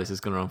see how this is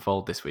going to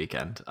unfold this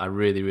weekend. I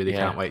really, really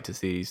can't wait to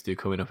see these two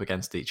coming up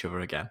against each other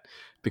again,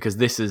 because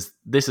this is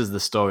the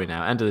story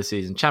now. End of the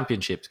season,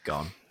 championship's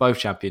gone. Both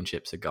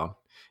championships are gone.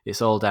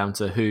 It's all down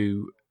to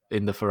who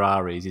in the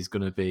Ferraris is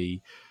going to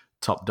be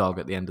top dog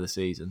at the end of the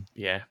season.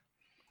 Yeah.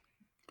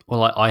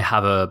 Well, I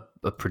have a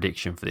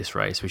prediction for this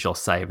race, which I'll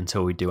save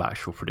until we do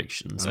actual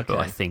predictions. Okay. But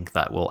I think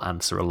that will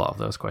answer a lot of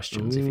those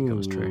questions if it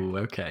comes true.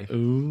 Okay.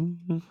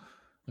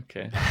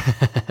 Okay.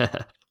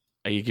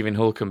 Are you giving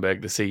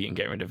Hülkenberg the seat and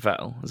getting rid of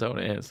Vettel? Is that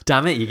what it is?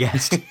 Damn it, you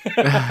guessed.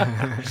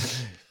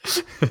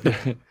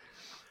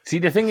 See,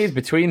 the thing is,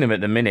 between them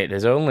at the minute,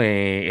 there's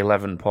only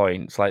 11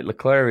 points. Like,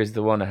 Leclerc is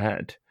the one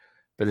ahead,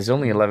 but there's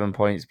only 11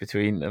 points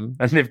between them.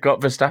 And they've got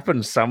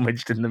Verstappen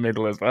sandwiched in the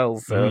middle as well.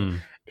 So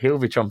he'll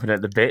be chomping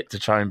at the bit to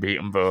try and beat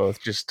them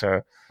both, just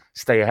to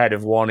stay ahead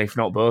of one, if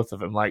not both of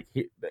them. Like,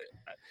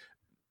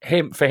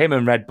 for him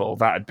and Red Bull,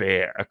 that'd be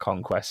a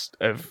conquest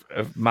of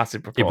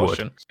massive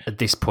proportion. At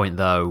this point,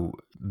 though,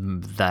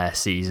 their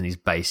season is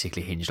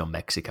basically hinged on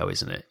Mexico,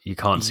 isn't it? You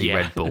can't see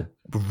Red Bull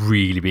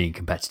really being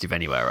competitive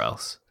anywhere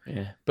else.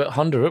 Yeah, but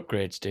Honda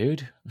upgrades,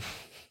 dude.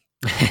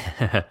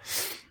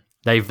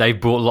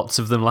 They've bought lots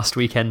of them last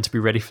weekend to be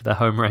ready for their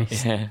home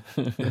race. Yeah,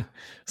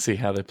 see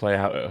how they play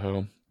out at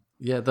home.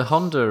 Yeah, the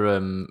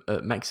Honda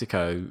at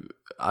Mexico,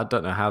 I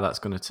don't know how that's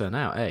going to turn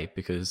out,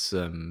 because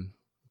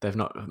they've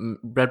not.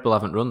 Red Bull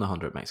haven't run the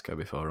Honda at Mexico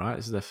before, right?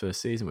 This is their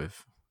first season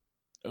with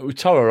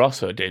Toro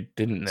Rosso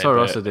didn't they? Toro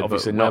But Rosso did,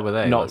 obviously but not, where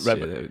were they? Not last Red,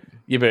 year?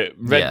 yeah, but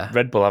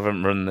Red Bull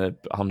haven't run the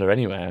Honda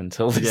anywhere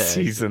until this Yeah,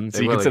 season,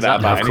 so you well, can say that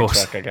exactly. about Of any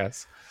course. track, I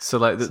guess. So,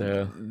 like,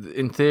 So-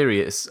 in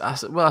theory, I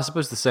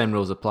suppose the same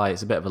rules apply.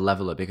 It's a bit of a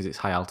leveler because it's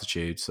high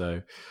altitude,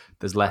 so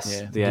there's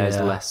less. Yeah. The air is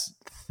Yeah. less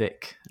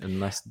thick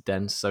and less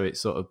dense, so it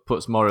sort of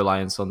puts more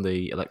reliance on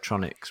the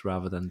electronics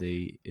rather than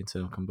the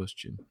internal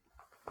combustion.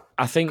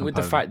 I think with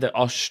the component. fact that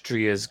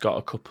Austria's got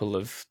a couple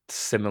of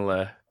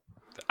similar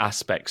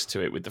aspects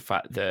to it, with the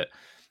fact that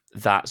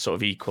sort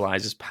of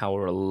equalizes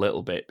power a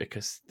little bit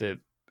because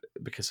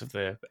of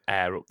the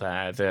air up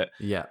there,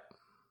 Yeah,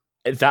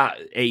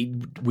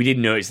 we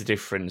didn't notice the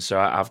difference. So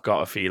I've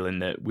got a feeling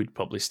that we'd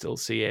probably still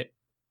see it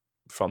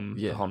from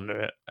Yeah. the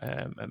Honda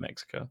at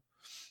Mexico,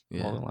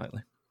 more yeah. than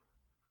likely.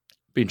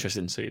 Be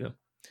interesting to see though.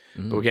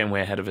 Mm. But we're getting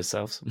way ahead of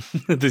ourselves.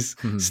 There's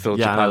still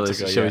Yeah, I know, Japan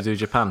to go. shall yeah. we do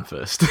Japan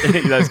first?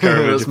 Let's go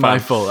with That's my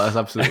Japan. fault. That's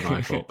absolutely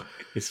my fault.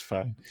 It's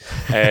fine.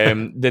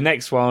 The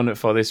next one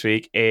for this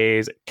week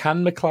is,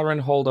 can McLaren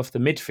hold off the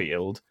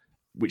midfield?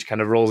 Which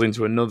kind of rolls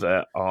into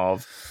another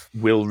of,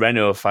 will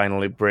Renault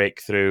finally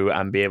break through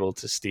and be able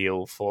to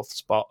steal fourth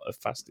spot of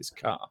fastest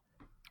car?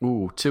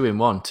 Ooh, 2 in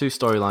 1. 2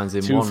 storylines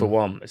in 2 one. for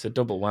 1. It's a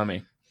double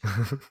whammy.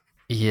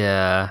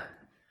 Yeah.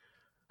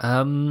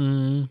 I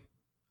mean,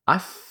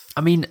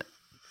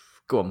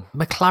 Go on.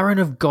 McLaren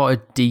have got a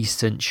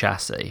decent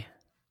chassis.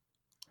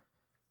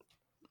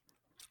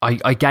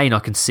 I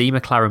can see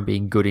McLaren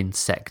being good in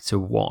Sector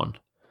 1.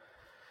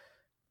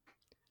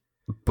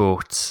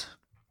 But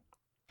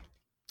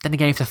then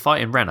again, if they're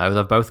fighting Renault,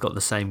 they've both got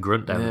the same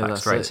grunt down the back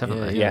that's straights, it.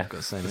 haven't they? Yeah, they've got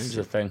the same this is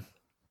engine. the thing.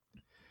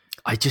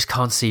 I just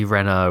can't see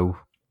Renault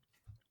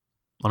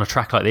on a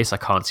track like this. I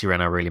can't see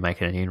Renault really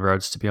making any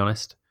inroads, to be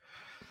honest.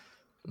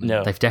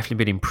 No. They've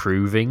definitely been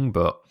improving,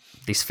 but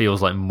this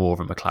feels like more of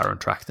a McLaren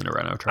track than a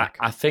Renault track.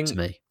 I think to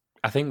me.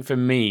 I think for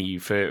me,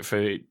 for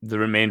the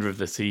remainder of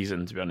the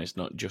season, to be honest,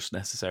 not just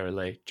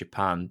necessarily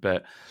Japan,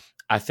 but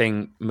I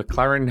think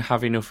McLaren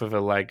have enough of a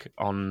leg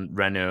on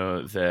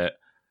Renault that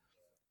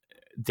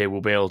they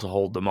will be able to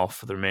hold them off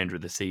for the remainder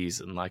of the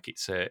season. Like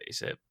it's a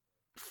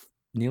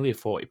nearly a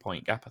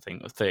 40-point gap, I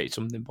think, or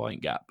 30-something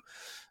point gap.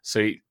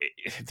 So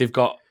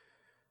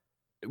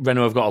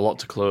Renault have got a lot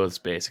to close,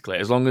 basically.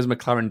 As long as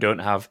McLaren don't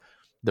have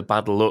the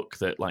bad luck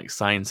that like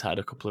Sainz had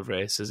a couple of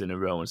races in a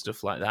row and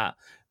stuff like that,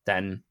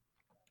 then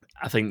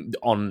I think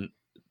on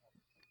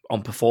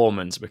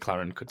performance,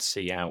 McLaren could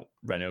see out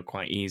Renault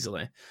quite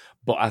easily.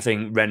 But I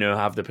think Renault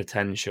have the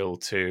potential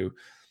to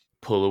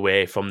pull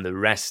away from the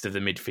rest of the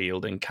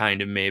midfield and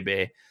kind of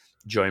maybe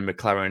join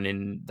McLaren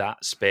in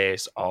that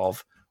space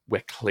of,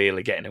 we're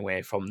clearly getting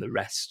away from the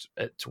rest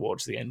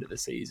towards the end of the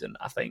season,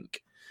 I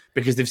think.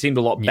 Because they've seemed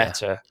a lot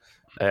better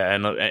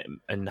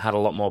and had a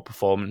lot more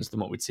performance than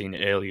what we'd seen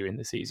earlier in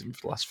the season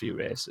for the last few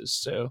races.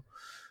 So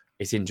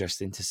it's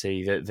interesting to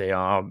see that they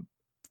are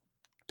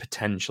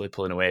potentially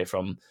pulling away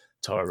from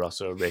Toro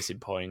Rosso, Racing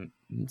Point,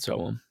 and so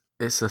on.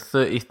 It's a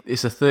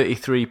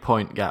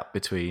 33-point gap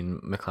between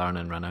McLaren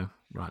and Renault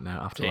right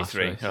now after last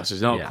 83. race. Oh, so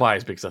it's not Yeah. quite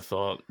as big as I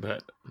thought,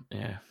 but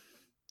yeah.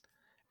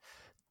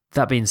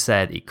 That being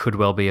said, it could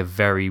well be a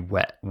very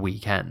wet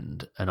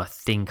weekend, and I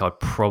think I'd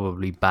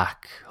probably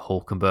back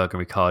Hülkenberg and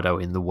Ricciardo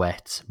in the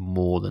wet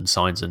more than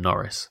Sainz and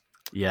Norris.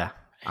 Yeah,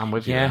 I'm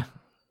with you. Yeah.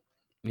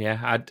 there.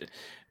 Yeah,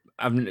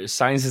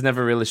 Sainz has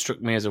never really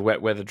struck me as a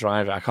wet weather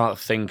driver. I can't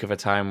think of a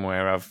time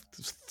where I've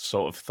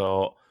sort of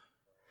thought,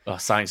 oh,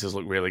 Sainz has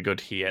looked really good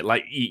here.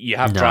 Like you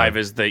have No.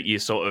 drivers that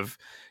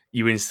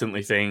you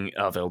instantly think,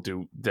 oh, they'll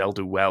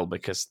do well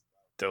because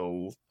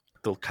they'll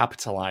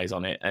capitalize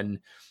on it, and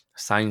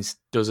Sainz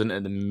doesn't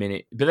at the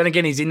minute. But then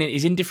again, he's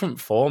in different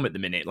form at the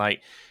minute.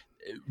 Like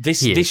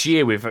this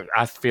year,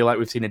 I feel like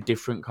we've seen a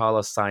different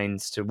Carlos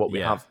Sainz to what we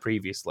have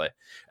previously,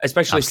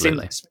 especially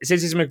Absolutely.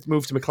 since he's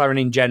moved to McLaren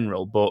in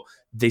general. But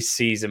this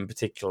season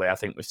particularly, I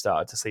think we've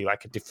started to see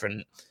like a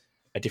different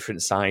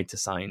side to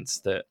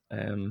Sainz that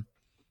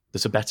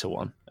there's a better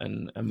one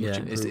and much Yeah,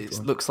 improved it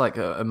one. looks like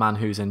a man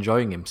who's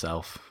enjoying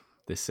himself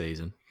this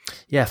season.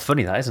 Yeah,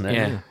 funny that, isn't it?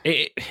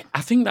 Yeah,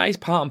 I think that is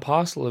part and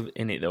parcel of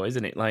in it, though,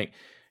 isn't it? Like,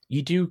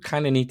 you do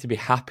kind of need to be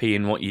happy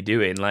in what you're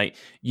doing. Like,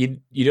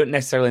 you don't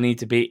necessarily need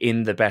to be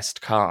in the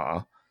best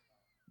car,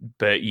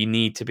 but you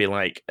need to be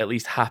like at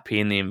least happy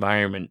in the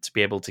environment to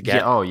be able to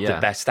get the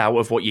best out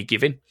of what you're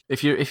giving.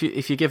 If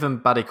you give them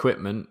bad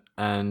equipment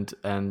and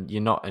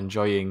you're not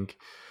enjoying,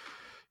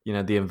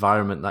 the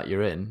environment that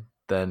you're in,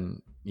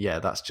 then yeah,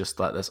 that's just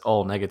like that's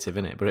all negative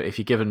in it. But if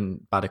you're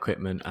given bad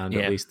equipment and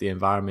at least the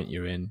environment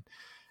you're in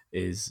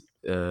is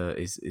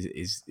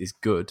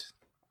good,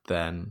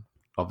 then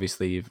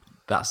obviously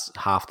that's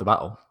half the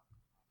battle.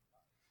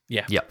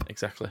 Yeah. Yep.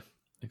 Exactly.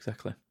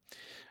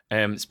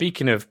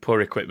 Speaking of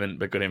poor equipment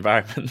but good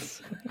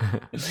environments,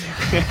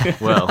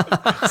 Well,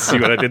 see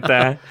what I did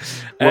there?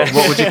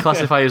 what would you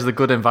classify as the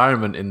good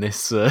environment in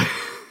this?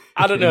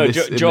 I don't know. in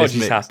this George is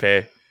mix?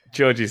 happy.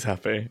 George is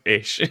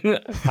happy-ish.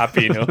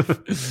 Happy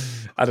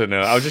enough. I don't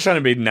know. I was just trying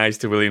to be nice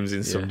to Williams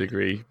in some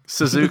degree.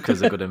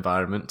 Suzuka's a good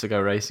environment to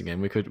go racing in.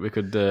 We could make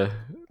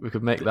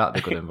that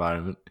the good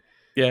environment.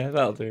 Yeah,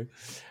 that'll do.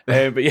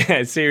 But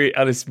yeah,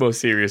 on a more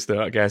serious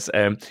note, I guess,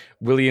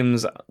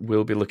 Williams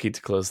will be looking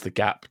to close the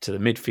gap to the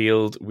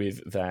midfield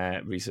with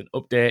their recent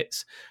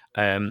updates.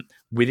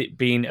 With it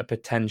being a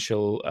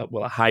potential,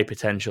 a high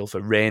potential for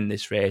rain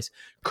this race,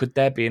 could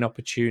there be an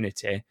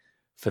opportunity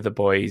for the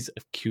boys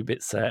of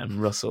Kubica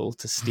and Russell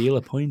to steal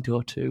a point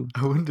or two?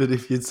 I wondered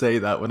if you'd say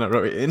that when I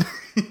wrote it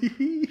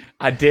in.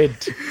 I did.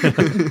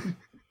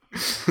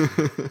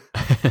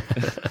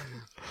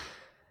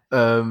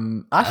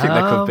 I think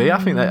there could be.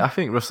 I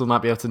think Russell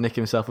might be able to nick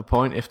himself a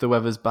point if the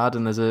weather's bad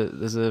and there's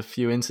a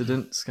few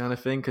incidents kind of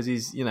thing, because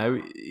he's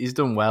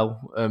done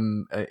well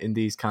in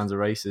these kinds of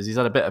races. He's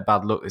had a bit of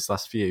bad luck this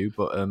last few,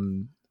 but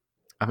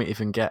I think if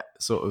he can get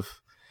sort of,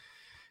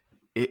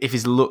 if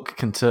his luck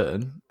can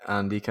turn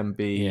and he can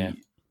be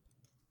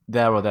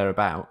there or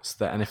thereabouts,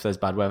 and if there's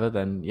bad weather,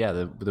 then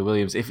the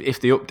Williams, if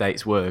the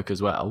updates work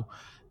as well,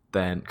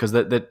 then because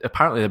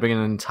apparently they're bringing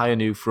an entire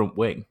new front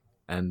wing.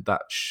 And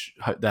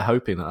they're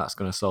hoping that that's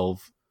going to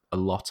solve a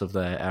lot of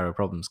their aero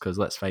problems. Because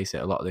let's face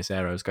it, a lot of this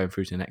aero is going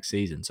through to next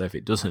season. So if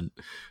it doesn't,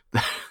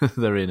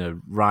 they're in a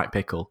right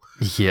pickle.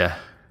 Yeah.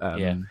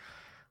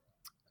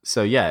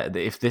 So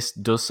if this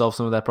does solve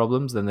some of their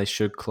problems, then they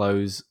should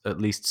close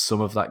at least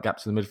some of that gap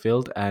to the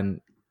midfield.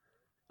 And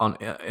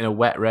in a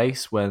wet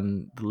race,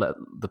 when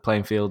the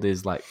playing field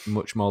is like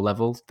much more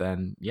level,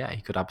 then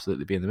he could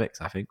absolutely be in the mix,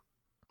 I think,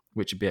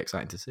 which would be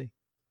exciting to see.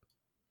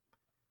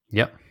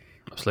 Yep,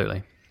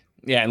 absolutely.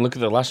 Yeah, and look at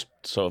the last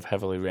sort of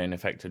heavily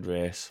rain-affected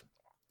race.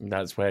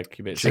 That's where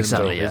Kubica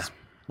stole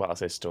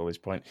his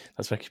point.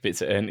 That's where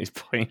Kubica earned his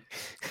point.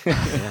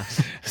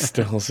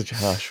 Stole such a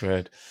harsh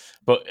word.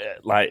 But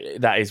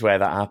that is where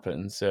that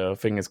happens. So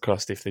fingers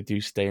crossed if they do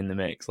stay in the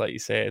mix, like you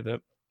say,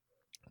 that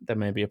there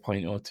may be a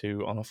point or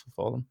two on offer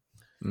for them.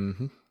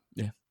 Mm-hmm.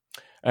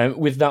 Yeah.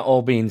 With that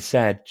all being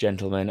said,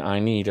 gentlemen, I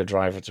need a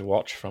driver to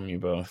watch from you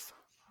both.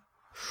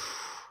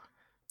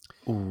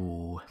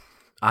 Ooh.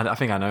 I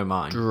think I know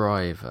mine.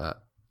 Driver.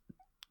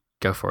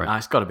 Go for it.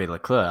 It's got to be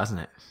Leclerc,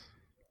 hasn't it?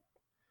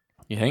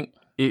 You think?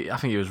 I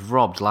think he was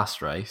robbed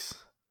last race,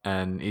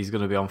 and he's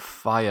going to be on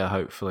fire,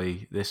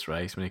 hopefully, this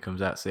race when he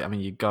comes out. So, I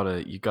mean, you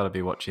gotta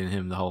be watching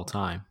him the whole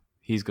time.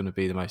 He's going to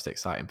be the most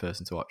exciting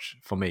person to watch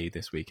for me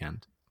this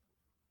weekend.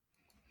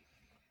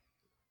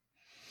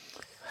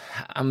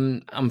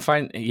 I'm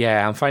finding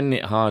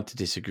it hard to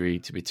disagree,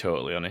 to be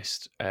totally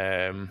honest.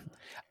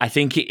 I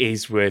think it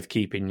is worth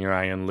keeping your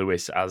eye on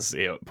Lewis, as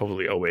it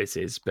probably always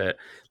is. But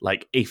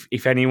like,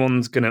 if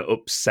anyone's going to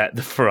upset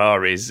the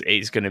Ferraris,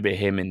 it's going to be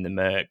him in the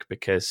Merc,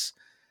 because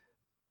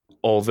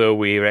although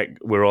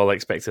we're all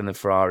expecting the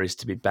Ferraris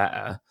to be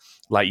better,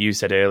 like you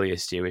said earlier,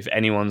 Stu, if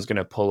anyone's going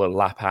to pull a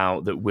lap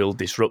out that will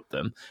disrupt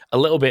them, a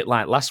little bit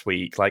like last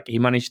week, like he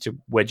managed to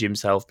wedge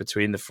himself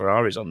between the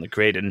Ferraris on the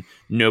grid and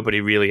nobody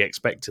really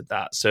expected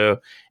that. So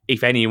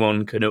if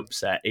anyone can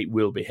upset, it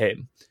will be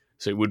him.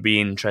 So it would be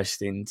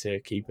interesting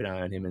to keep an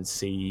eye on him and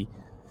see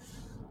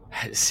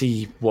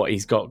what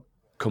he's got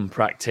come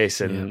practice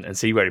and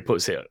see where he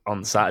puts it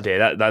on Saturday.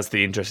 That's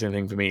the interesting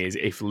thing for me, is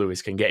if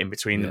Lewis can get in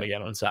between them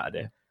again on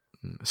Saturday.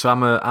 So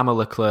I'm a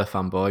Leclerc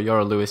fanboy. You're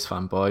a Lewis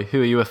fanboy.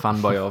 Who are you a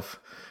fanboy of,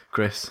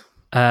 Chris?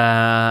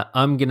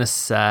 I'm going to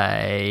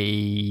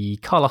say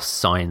Carlos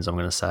Sainz, I'm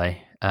going to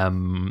say.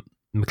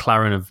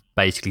 McLaren have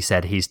basically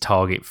said his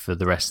target for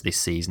the rest of this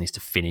season is to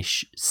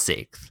finish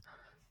 6th.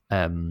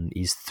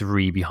 He's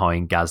 3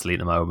 behind Gasly at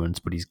the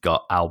moment, but he's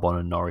got Albon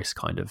and Norris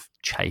kind of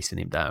chasing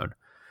him down.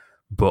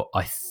 But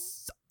I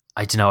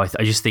don't know.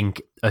 I just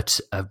think at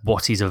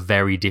what is a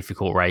very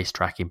difficult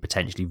racetrack in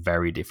potentially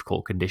very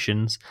difficult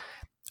conditions,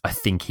 I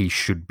think he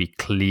should be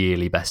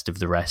clearly best of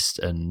the rest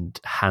and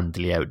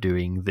handily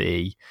outdoing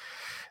the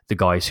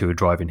guys who are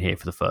driving here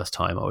for the first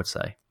time, I would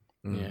say.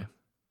 Yeah.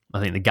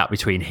 I think the gap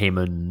between him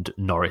and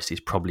Norris is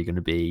probably going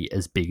to be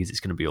as big as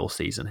it's going to be all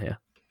season here,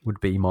 would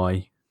be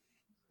my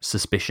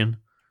suspicion.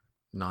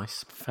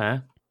 Nice.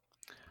 Fair.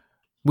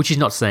 Which is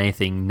not to say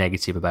anything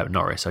negative about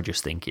Norris. I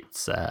just think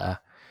it's a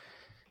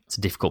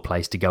difficult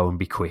place to go and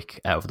be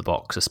quick out of the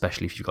box,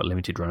 especially if you've got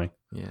limited running.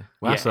 Yeah.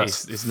 Well, so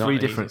that's it's not 3 an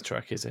easy different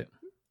track, is it?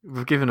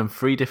 We've given them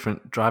 3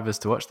 different drivers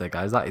to watch there,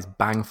 guys. That is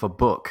bang for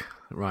buck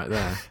right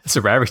there. It's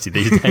a rarity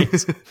these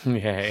days.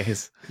 Yeah, it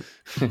is.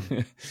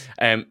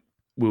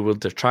 We will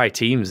try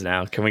teams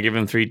now. Can we give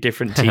them 3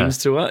 different teams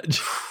to watch?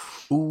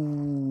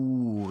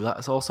 Ooh,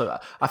 that's also...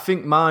 I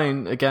think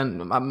mine,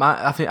 again,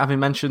 I think having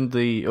mentioned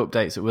the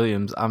updates at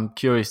Williams, I'm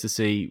curious to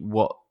see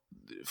what...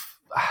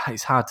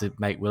 It's hard to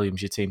make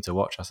Williams your team to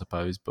watch, I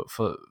suppose, but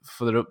for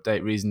the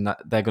update reason, that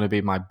they're going to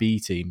be my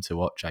B team to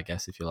watch, I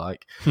guess, if you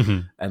like.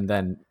 And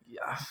then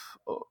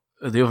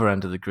at the other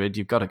end of the grid,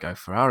 you've got to go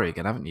Ferrari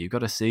again, haven't you? You've got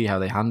to see how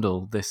they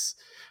handle this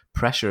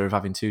pressure of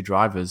having 2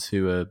 drivers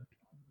who are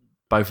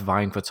both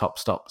vying for top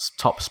spots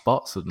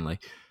suddenly.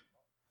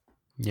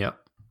 Yeah.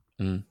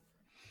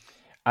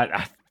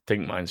 I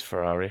think mine's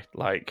Ferrari.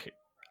 Like,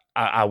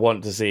 I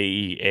want to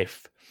see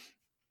if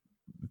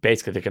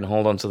basically they can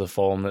hold on to the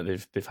form that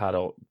they've had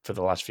for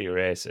the last few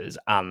races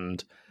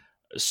and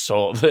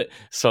sort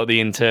the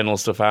internal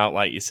stuff out,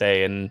 like you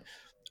say, and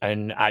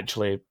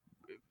actually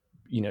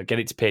get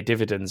it to pay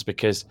dividends,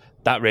 because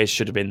that race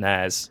should have been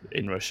theirs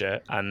in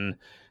Russia, and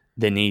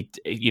they need,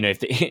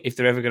 if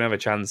they're ever going to have a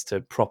chance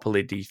to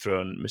properly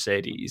dethrone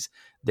Mercedes,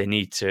 they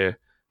need to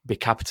be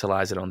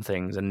capitalizing on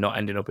things and not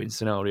ending up in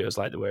scenarios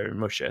like they were in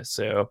Russia.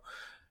 So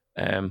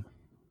I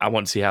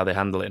want to see how they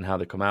handle it and how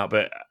they come out.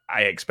 But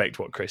I expect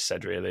what Chris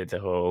said, really, the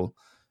whole,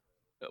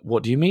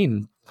 what do you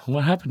mean?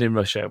 What happened in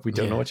Russia? We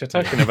don't know what you're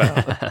talking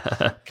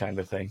about, kind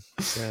of thing.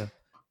 So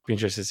be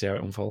interested to see how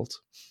it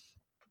unfolds.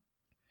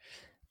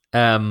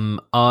 In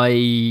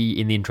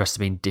the interest of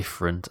being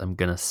different, I'm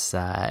going to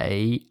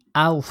say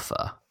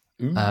Alpha.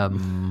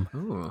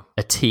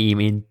 A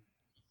team in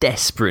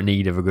desperate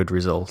need of a good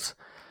result.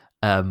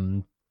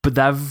 But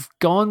they've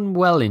gone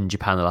well in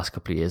Japan the last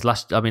couple of years.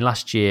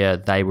 Last year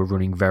they were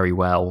running very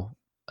well,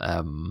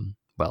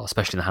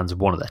 especially in the hands of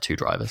one of their two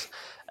drivers,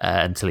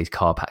 until his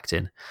car packed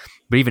in.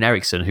 But even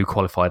Ericsson, who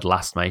qualified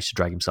last May, to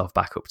drag himself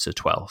back up to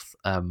 12th.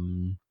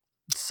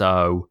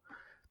 So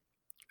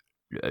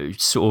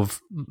sort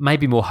of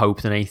maybe more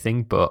hope than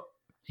anything, but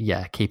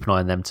yeah, keep an eye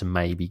on them to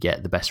maybe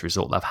get the best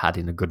result they've had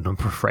in a good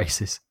number of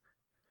races.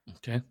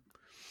 Okay.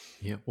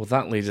 Yeah. Well,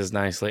 that leads us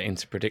nicely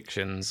into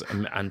predictions,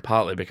 and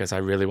partly because I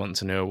really want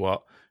to know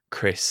what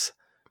Chris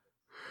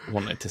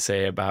wanted to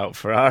say about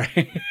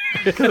Ferrari.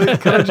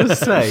 Can I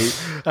just say,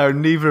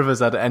 neither of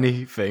us had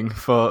anything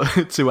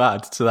to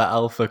add to that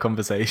Alpha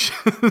conversation.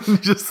 You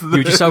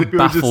were just so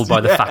baffled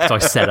by the fact I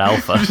said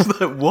Alpha. Just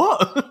like,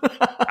 what?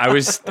 I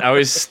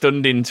was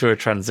stunned into a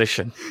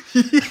transition.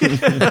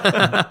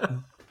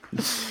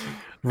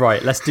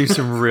 Right, let's do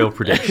some real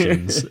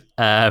predictions.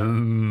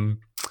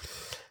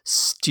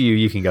 Stu,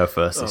 you can go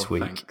first this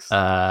week. Thanks.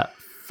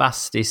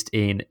 Fastest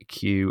in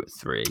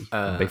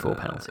Q3 before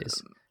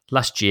penalties.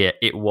 Last year,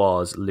 it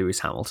was Lewis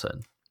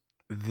Hamilton.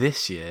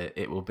 This year,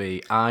 it will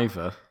be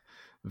either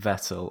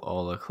Vettel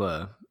or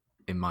Leclerc,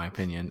 in my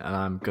opinion. And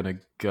I'm going to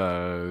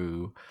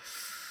go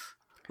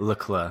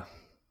Leclerc.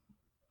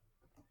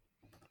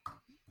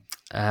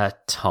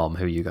 Tom,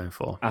 who are you going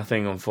for? I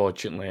think,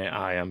 unfortunately,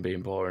 I am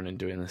being boring and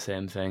doing the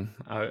same thing.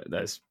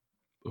 That's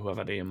who I've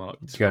had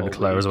earmarked. You're going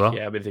Leclerc as well?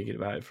 Yeah, I've been thinking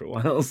about it for a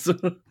while. So.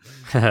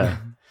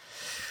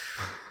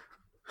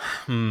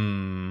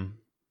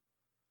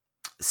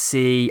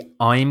 See,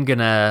 I'm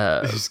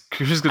gonna. You're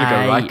just gonna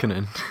go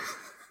Raikkonen.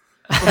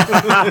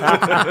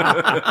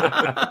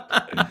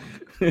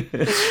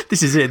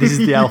 This is it. This is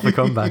the Alpha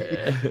comeback.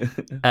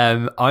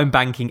 I'm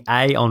banking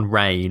A on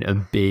rain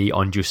and B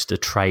on just a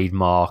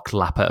trademark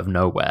lap out of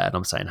nowhere, and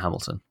I'm saying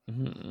Hamilton.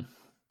 Mm-hmm.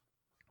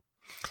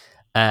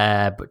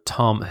 But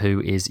Tom,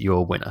 who is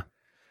your winner?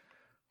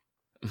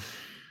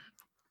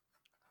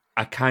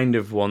 I kind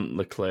of want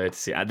Leclerc to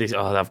see this.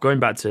 I'm going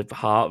back to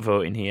heart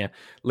voting here.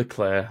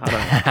 Leclerc, I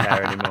don't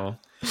care anymore.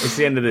 It's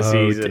the end of the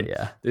season.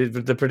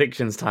 The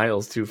predictions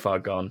title's too far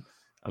gone.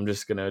 I'm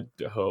just going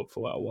to hope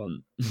for what I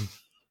want.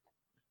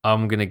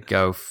 I'm going to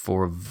go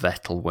for a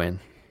Vettel win.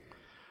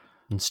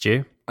 And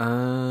Stu?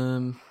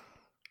 In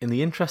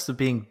the interest of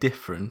being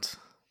different,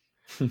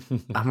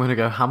 I'm going to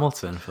go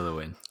Hamilton for the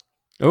win.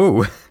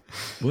 Oh,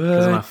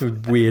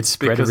 weird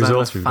spread of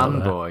results. Because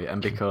I'm a fanboy,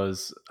 and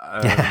because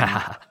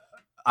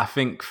I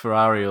think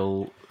Ferrari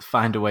will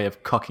find a way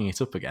of cocking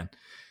it up again.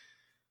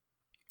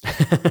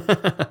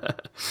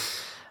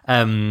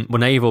 Well,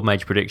 now you've all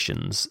made your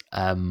predictions.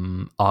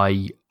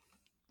 I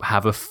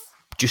have a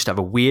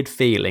weird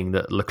feeling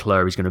that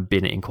Leclerc is going to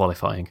bin it in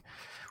qualifying,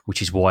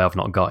 which is why I've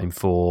not got him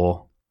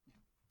for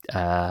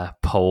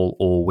pole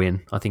or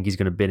win. I think he's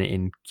going to bin it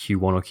in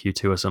Q1 or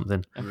Q2 or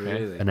something,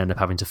 Really? and end up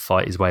having to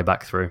fight his way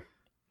back through.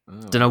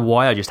 Don't know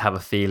why. I just have a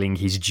feeling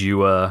he's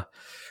due a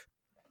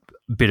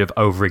bit of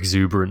over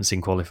exuberance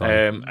in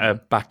qualifying.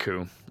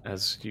 Baku,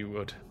 as you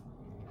would.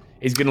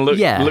 He's going to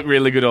look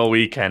really good all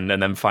weekend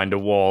and then find a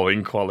wall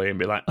in quali and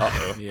be like,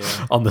 uh-oh.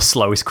 Yeah. On the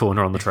slowest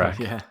corner on the track.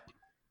 Yeah.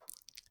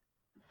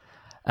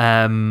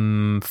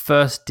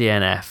 First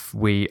DNF,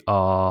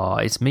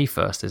 it's me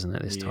first, isn't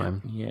it, this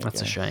time? Yeah,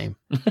 that's a shame.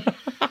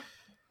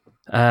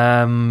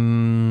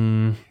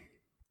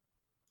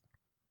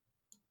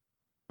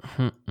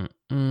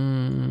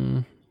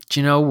 Do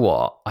you know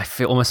what? I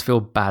almost feel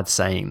bad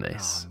saying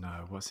this. Oh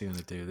no, what's he going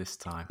to do this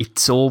time?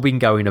 It's all been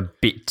going a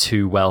bit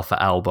too well for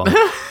Albon.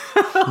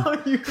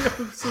 You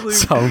absolutely.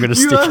 So I'm going to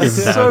stick him down. You are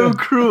so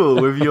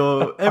cruel with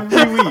your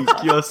every week.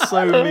 You're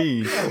so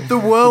mean. The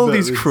world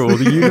is cruel.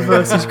 The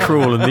universe is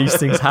cruel, and these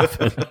things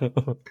happen.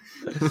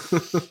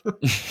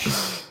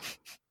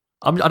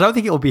 I don't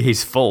think it'll be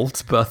his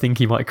fault, but I think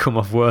he might come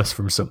off worse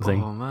from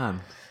something. Oh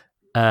man.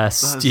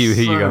 Stu,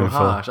 who are you going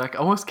harsh. for? I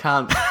almost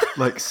can't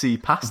see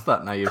past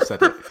that now you've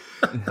said it.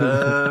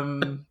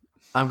 I'm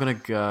going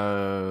to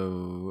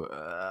go.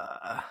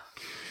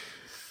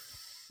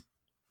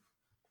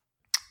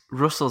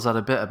 Russell's had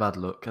a bit of bad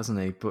luck,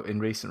 hasn't he? But in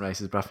recent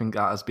races, but I think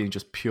that has been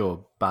just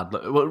pure bad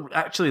luck. Well,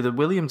 actually, the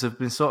Williams have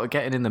been sort of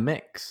getting in the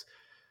mix,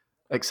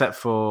 except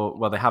for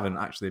they haven't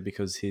actually,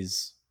 because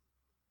his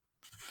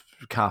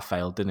car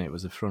failed, didn't it? It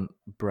was a front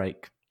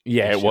brake.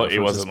 Yeah, issue, it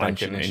wasn't like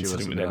suspension an issue or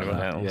incident with something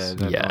anyone like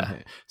else. Yeah.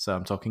 So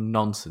I'm talking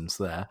nonsense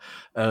there.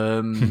 I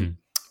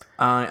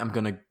am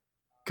going to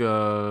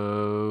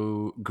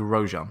go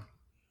Grosjean.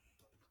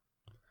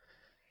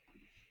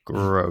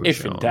 Grosjean.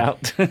 If in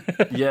doubt.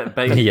 Yeah,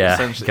 basically, Yeah,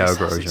 essentially, go it's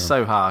Grosjean.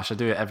 so harsh. I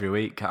do it every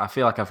week. I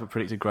feel like I've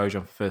predicted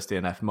Grosjean for first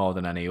DNF more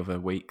than any other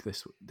week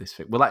this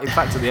week. Well, in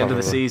fact, at the end of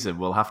the season,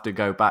 we'll have to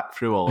go back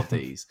through all of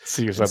these.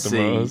 See who's and had the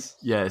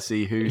most.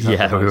 see who's Yeah,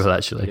 had the we most will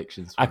actually.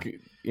 predictions.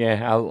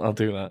 I'll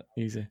do that.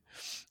 Easy.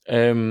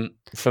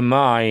 For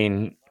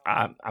mine,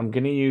 I'm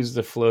going to use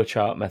the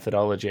flowchart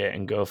methodology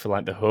and go for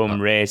like the home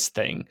race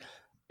thing.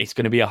 It's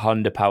going to be a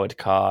Honda powered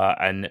car,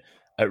 and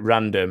at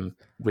random,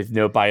 with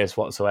no bias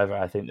whatsoever,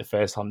 I think the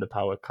first Honda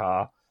powered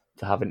car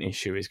to have an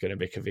issue is going to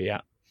be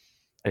Kvyat.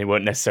 And it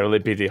won't necessarily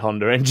be the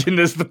Honda engine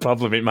that's the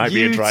problem. It might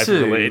be a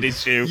driver-related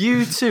issue.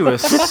 You two are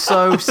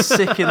so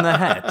sick in the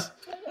head.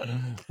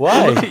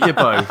 Why? Look at you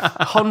both.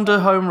 Honda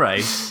home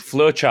race.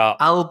 Flowchart.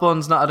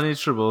 Albon's not had any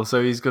trouble,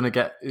 so he's gonna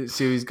have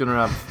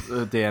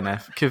a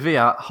DNF.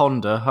 Kvyat,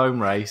 Honda,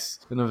 home race,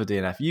 another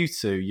DNF. You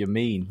two, you're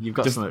mean. You've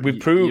got something.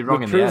 We've you're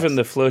wrong proven in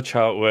the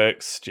flowchart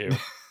works, Stu.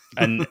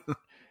 And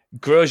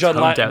Grosjean,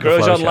 Don't doubt the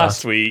Grosjean flowchart.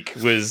 last week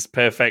was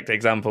perfect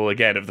example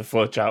again of the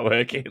flowchart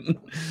working.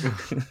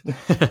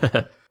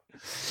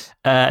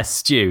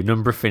 Stu,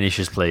 number of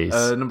finishes, please.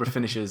 Number of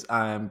finishes,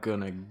 I'm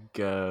gonna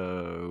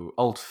go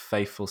Old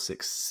Faithful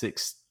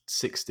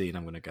 16.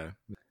 I'm gonna go.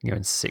 You're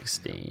in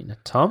 16.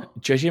 Tom?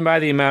 Judging by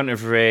the amount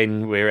of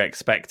rain we're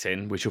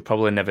expecting, which will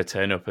probably never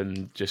turn up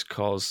and just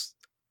cause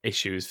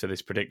issues for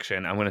this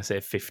prediction, I'm going to say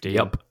 15.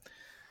 Yep.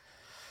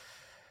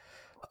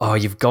 Oh,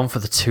 you've gone for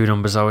the two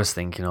numbers I was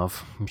thinking of,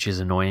 which is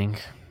annoying.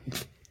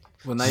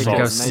 Well, now So you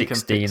go can,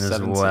 16 as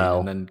 17 well.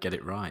 and then get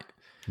it right.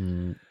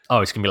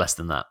 Oh, it's going to be less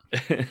than that.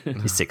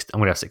 It's 6. I'm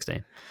going to have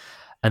 16.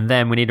 And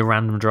then we need a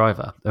random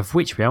driver, of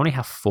which we only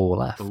have 4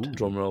 left.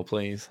 Drum roll,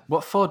 please.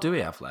 What 4 do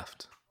we have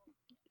left?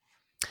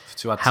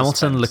 To add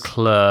Hamilton, suspense.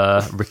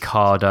 Leclerc,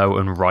 Ricardo,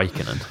 and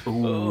Raikkonen.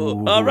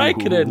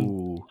 Raikkonen.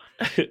 Ooh.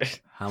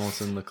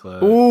 Hamilton,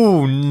 Leclerc.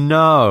 Oh,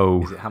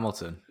 no. Is it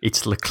Hamilton?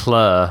 It's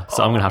Leclerc,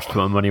 so I'm going to have to put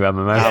my money where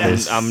my mouth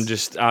is.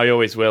 I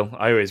always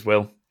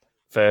will.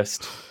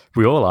 First.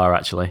 We all are,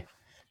 actually.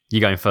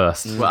 You're going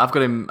first. Well, I've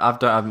got him. I've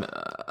done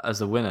as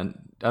the winner.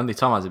 Only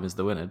Tom has him as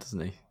the winner, doesn't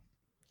he?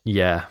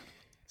 Yeah.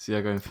 So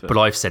you're going first. But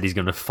I've said he's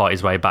going to fight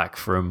his way back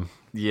from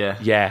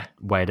yeah.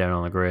 way down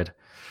on the grid.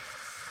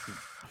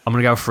 I'm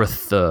going to go for a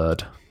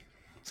third.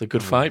 It's a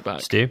good fight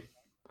back. Stu?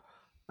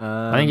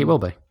 I think it will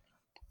be.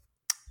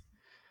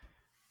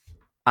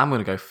 I'm going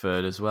to go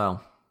third as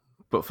well,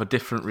 but for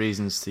different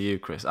reasons to you,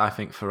 Chris. I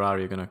think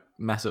Ferrari are going to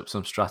mess up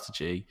some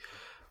strategy,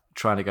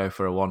 trying to go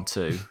for a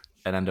 1-2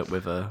 and end up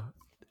with a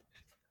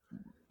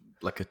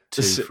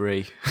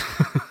 2-3.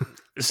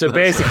 So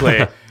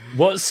basically,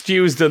 what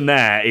Stu's done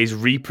there is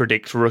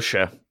repredict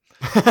Russia.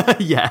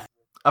 Yeah.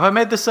 Have I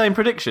made the same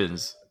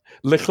predictions?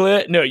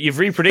 Leclerc, no, you've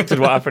repredicted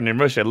what happened in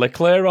Russia.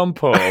 Leclerc on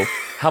pole,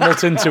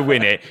 Hamilton to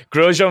win it,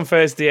 Grosjean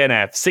first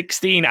DNF,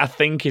 16 I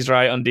think is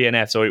right on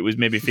DNF, so it was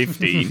maybe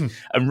 15.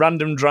 And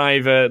random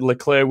driver,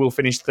 Leclerc will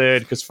finish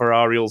third because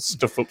Ferrari will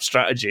stuff up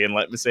strategy and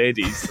let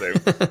Mercedes through.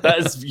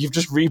 You've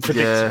just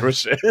repredicted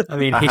Russia. I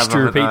mean, I have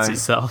history on it repeats now.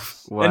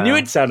 itself. Wow. I knew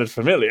it sounded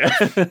familiar.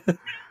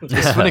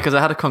 It's funny because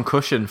I had a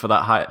concussion for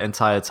that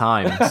entire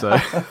time, so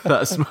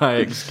that's my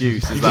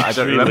excuse. Is that I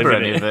don't remember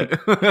any of it.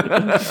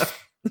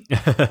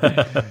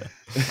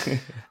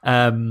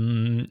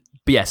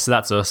 But yes, so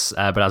that's us.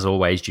 But as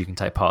always, you can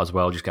take part as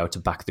well. Just go to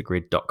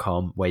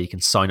backthegrid.com where you can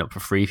sign up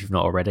for free if you've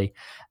not already.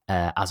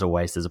 As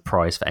always, there's a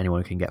prize for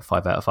anyone who can get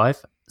 5 out of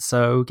 5.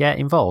 So get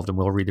involved and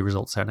we'll read the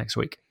results out next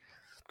week.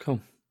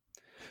 Cool.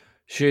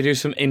 Should we do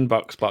some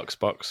inbox, box?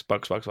 Box.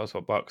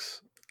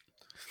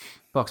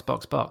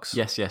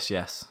 Yes.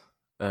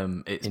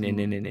 It's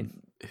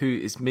In. who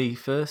is me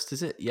first?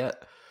 Is it? Yeah.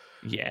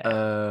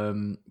 Yeah.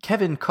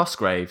 Kevin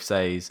Cosgrave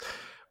says,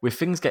 with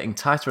things getting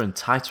tighter and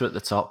tighter at the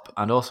top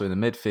and also in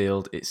the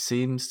midfield, it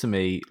seems to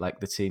me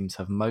like the teams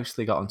have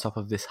mostly got on top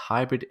of this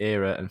hybrid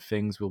era and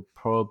things will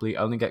probably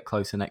only get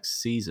closer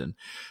next season.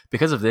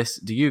 Because of this,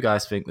 do you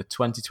guys think the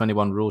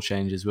 2021 rule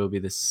changes will be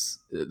that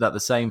the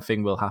same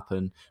thing will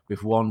happen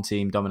with one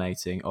team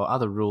dominating, or are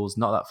the rules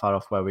not that far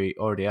off where we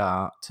already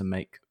are to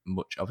make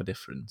much of a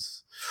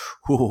difference?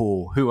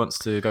 Ooh, who wants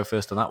to go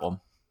first on that one?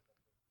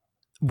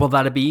 Well,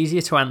 that'd be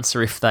easier to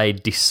answer if they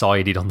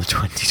decided on the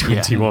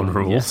 2021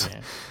 rules.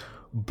 Yeah.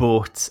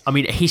 But, I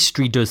mean,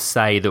 history does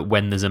say that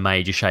when there's a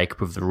major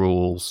shake-up of the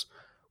rules,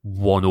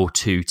 1 or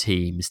 2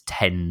 teams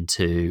tend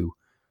to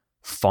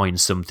find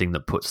something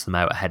that puts them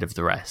out ahead of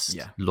the rest.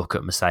 Yeah. Look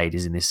at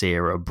Mercedes in this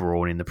era,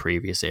 Brawn in the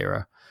previous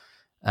era.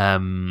 I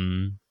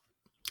mean,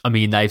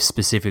 they've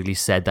specifically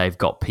said they've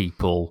got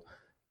people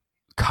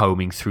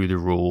combing through the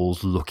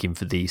rules, looking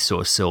for these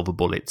sort of silver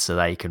bullets so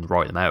they can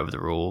write them out of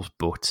the rules.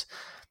 But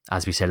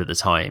as we said at the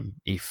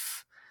time,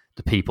 if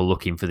the people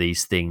looking for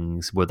these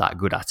things were that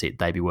good at it,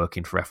 they'd be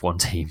working for F1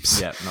 teams.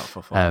 Yeah, not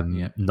for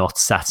fun. Not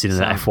sat in an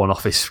F1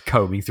 office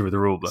combing through the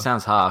rulebook.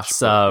 Sounds harsh.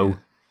 So,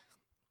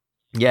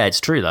 but, yeah,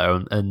 it's true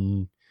though.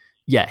 And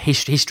yeah,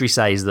 history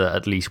says that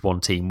at least one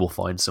team will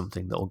find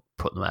something that will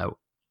put them out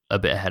a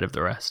bit ahead of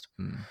the rest.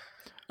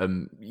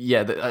 The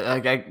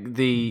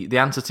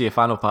answer to your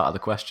final part of the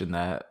question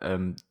there,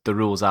 the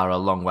rules are a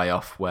long way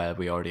off where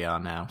we already are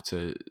now.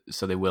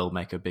 So they will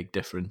make a big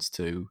difference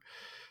to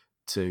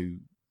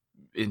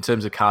in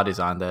terms of car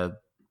design. They're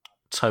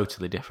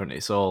totally different.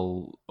 It's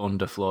all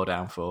underfloor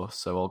downforce,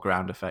 so all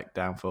ground effect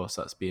downforce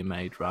that's being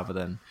made rather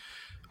than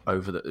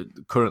over the.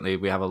 Currently,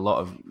 we have a lot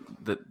of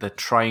they're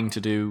trying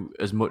to do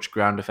as much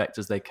ground effect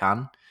as they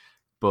can,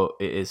 but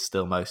it is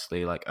still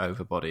mostly like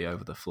over body,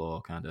 over the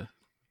floor kind of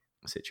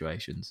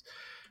situations.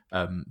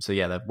 So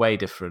yeah, they're way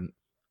different.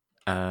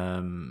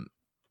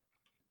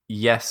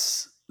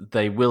 Yes,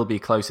 they will be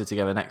closer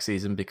together next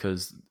season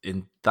because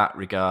in that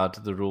regard,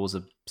 the rules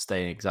are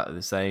staying exactly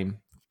the same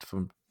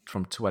from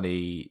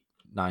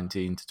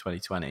 2019 to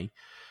 2020.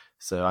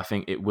 So I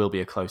think it will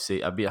be a close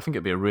season. I think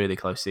it'll be a really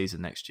close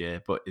season next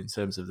year. But in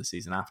terms of the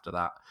season after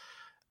that,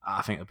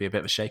 I think it'll be a bit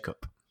of a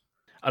shake-up.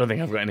 I don't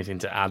think I've got anything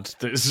to add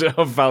that's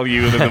of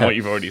value other than what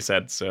you've already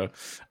said, so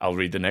I'll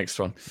read the next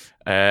one.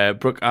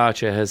 Brooke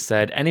Archer has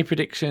said, any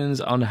predictions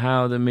on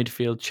how the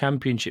midfield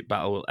championship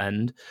battle will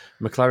end?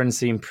 McLaren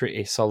seem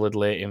pretty solid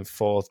late in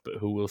fourth, but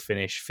who will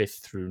finish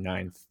 5th through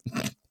 9th?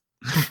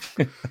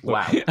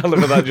 Wow. I love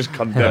how that just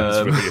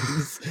condemns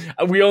Williams.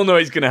 And we all know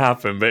it's going to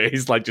happen, but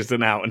he's like just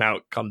an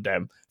out-and-out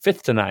condemn.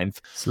 5th to 9th.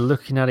 So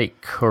looking at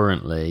it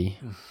currently...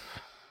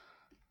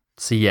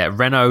 So yeah,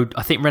 Renault.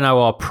 I think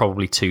Renault are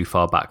probably too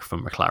far back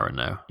from McLaren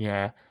now.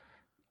 Yeah.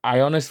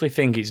 I honestly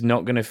think it's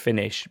not going to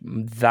finish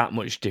that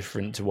much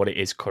different to what it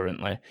is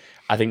currently.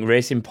 I think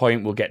Racing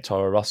Point will get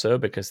Toro Rosso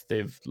because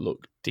they've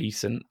looked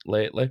decent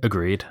lately.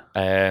 Agreed.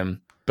 But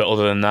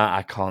other than that,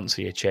 I can't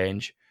see a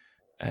change.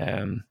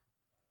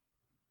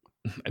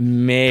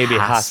 Maybe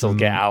Haas will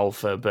get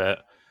Alpha,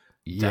 but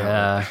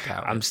yeah,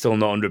 I'm still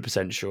not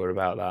 100% sure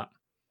about that.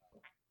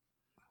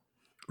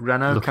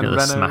 Renault, looking at the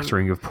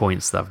smattering of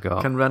points they've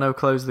got. Can Renault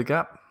close the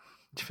gap,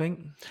 do you think?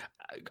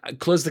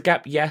 Close the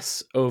gap,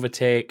 yes.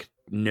 Overtake,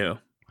 no,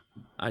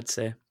 I'd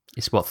say.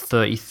 It's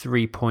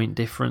 33-point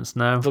difference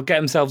now. They'll get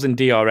themselves in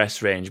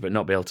DRS range, but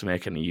not be able to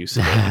make any use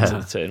of it into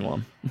the turn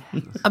one.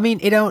 I mean,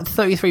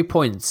 33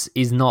 points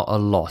is not a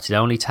lot. It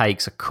only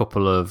takes a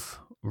couple of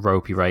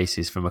ropey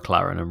races for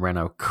McLaren, and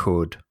Renault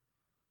could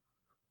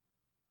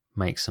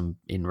make some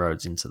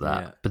inroads into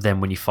that. Yeah. But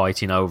then when you're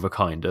fighting over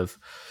kind of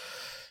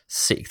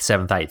 6th,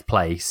 7th, 8th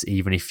place,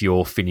 even if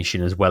you're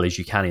finishing as well as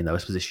you can in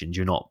those positions,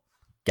 you're not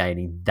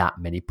gaining that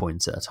many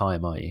points at a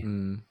time, are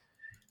you?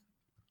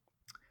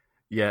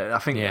 Yeah, I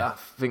think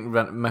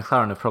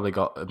McLaren have probably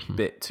got a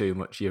bit too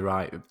much. You're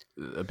right,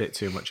 a bit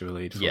too much of a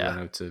lead for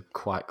Renault to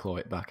quite claw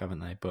it back,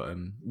 haven't they? But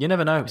you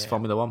never know. It's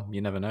Formula One.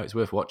 You never know. It's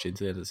worth watching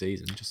to the end of the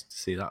season just to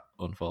see that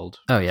unfold.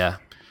 Oh yeah,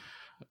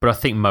 but I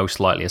think most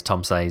likely, as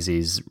Tom says,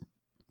 is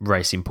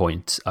Racing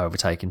Point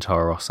overtaking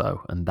Toro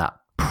Rosso, and that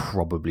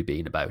probably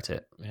been about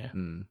it. Yeah.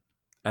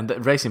 And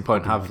the Racing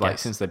Point have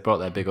since they brought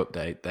their big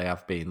update, they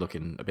have been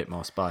looking a bit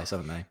more spice,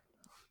 haven't they?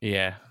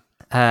 Yeah.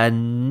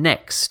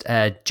 Next,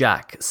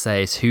 Jack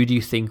says, who do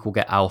you think will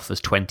get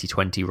Alpha's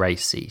 2020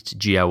 race seat,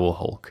 Gio or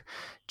Hulk?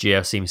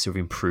 Gio seems to have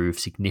improved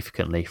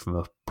significantly from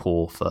a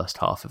poor first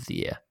half of the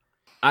year.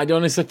 I'd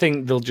honestly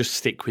think they'll just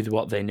stick with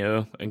what they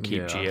know and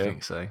keep Gio. I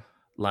think so.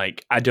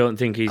 Like, I don't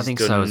think he's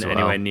done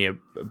anywhere well. near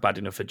bad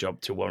enough a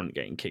job to warrant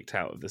getting kicked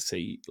out of the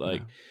seat.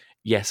 Like,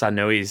 yes, I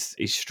know he's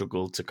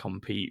struggled to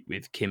compete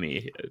with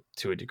Kimi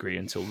to a degree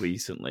until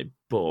recently,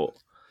 but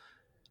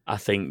I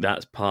think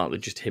that's partly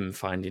just him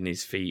finding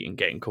his feet and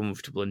getting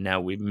comfortable, and now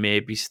we may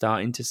be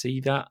starting to see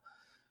that.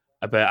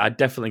 But I'd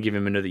definitely give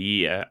him another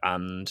year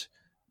and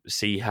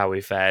see how he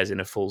fares in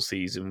a full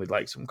season with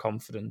like some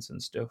confidence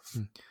and stuff.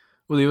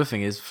 Well, the other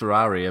thing is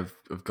Ferrari have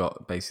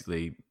got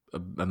basically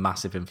a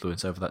massive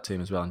influence over that team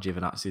as well, and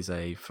Giovinazzi is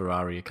a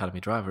Ferrari Academy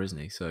driver, isn't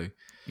he? So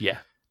yeah,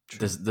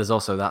 there's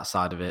also that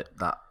side of it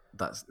that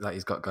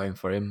he's got going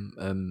for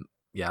him.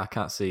 I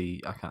can't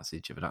see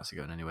Giovinazzi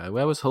going anywhere.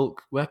 Where was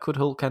Hulk? Where could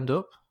Hulk end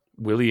up?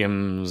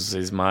 Williams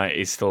is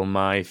still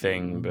my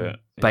thing,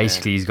 but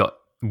basically he's got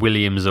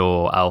Williams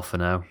or Alpha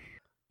now.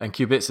 And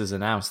Kubica's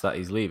announced that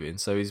he's leaving,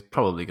 so he's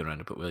probably going to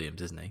end up at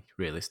Williams, isn't he?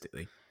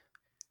 Realistically,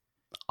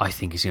 I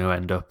think he's going to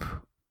end up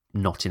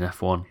not in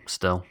F1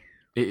 still.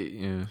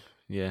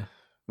 Yeah.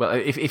 Well,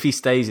 if he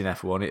stays in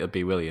F1, it'll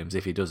be Williams.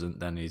 If he doesn't,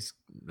 then he's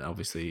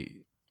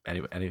obviously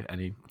any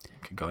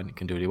can go in,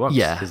 can do what he wants.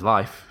 Yeah, his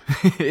life.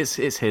 it's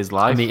his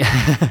life.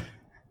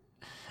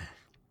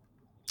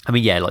 I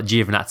mean, yeah, like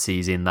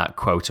Giovinazzi's in that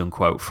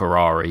quote-unquote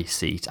Ferrari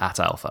seat at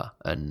Alpha,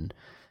 and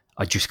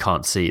I just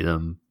can't see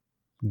them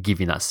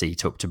giving that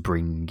seat up to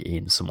bring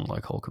in someone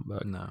like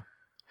Hülkenberg. No.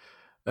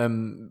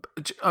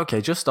 Okay,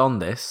 just on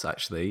this,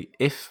 actually,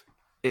 if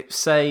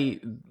say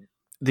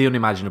the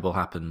unimaginable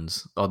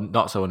happens, or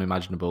not so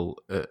unimaginable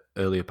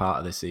earlier part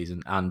of this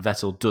season, and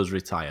Vettel does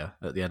retire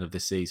at the end of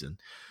this season,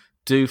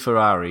 do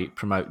Ferrari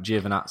promote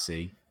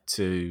Giovinazzi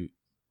to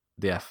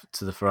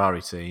the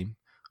Ferrari team,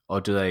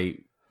 or do they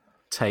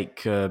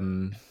take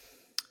Raikkonen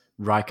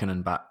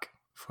back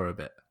for a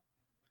bit,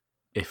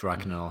 if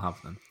Raikkonen will have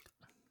them?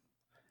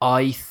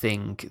 I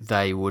think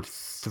they would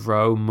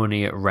throw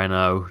money at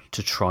Renault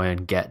to try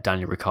and get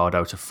Daniel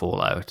Ricciardo to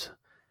fall out.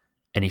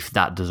 And if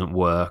that doesn't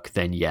work,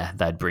 then yeah,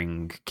 they'd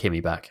bring Kimi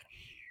back.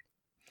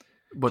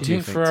 What do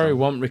you think Ferrari Tom?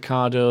 want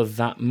Ricciardo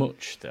that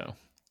much, though?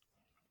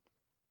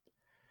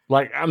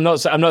 Like, I'm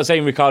not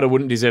saying Ricciardo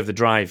wouldn't deserve the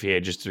drive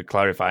here, just to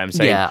clarify. I'm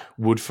saying,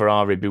 would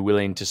Ferrari be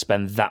willing to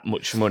spend that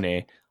much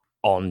money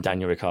on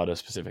Daniel Ricciardo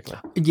specifically?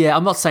 Yeah,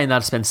 I'm not saying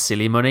they'd spend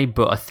silly money,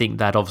 but I think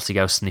they'd obviously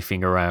go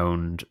sniffing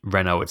around.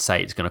 Renault would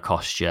say it's going to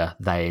cost you.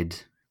 They'd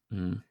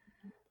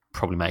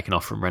probably make an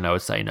offer, and Renault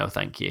would say no,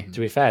 thank you. To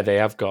be fair, they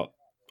have got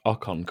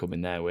Ocon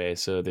coming their way,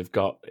 so they've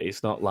got.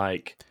 It's not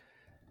like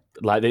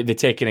they're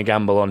taking a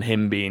gamble on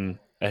him being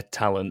a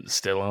talent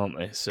still, aren't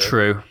they? So,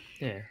 True.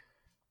 Yeah.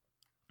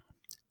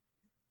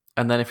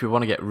 And then if we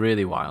want to get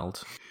really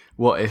wild,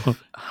 what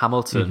if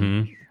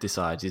Hamilton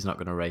decides he's not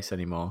going to race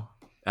anymore?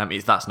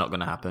 That's not going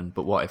to happen.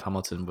 But what if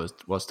Hamilton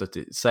was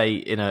to say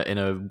in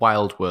a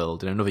wild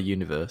world, in another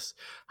universe,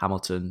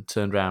 Hamilton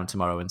turned around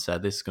tomorrow and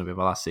said, "This is going to be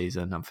my last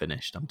season. I'm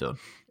finished. I'm done."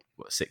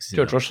 What, 6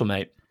 George Russell,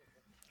 mate.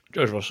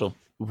 George Russell.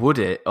 Would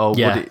it? Or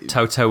yeah, would it?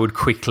 Toto would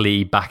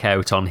quickly back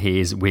out on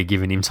his "we're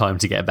giving him time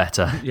to get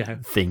better"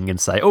 thing and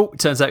say, "Oh,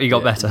 turns out he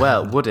got better."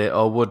 Well, would it,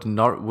 or would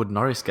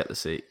Norris get the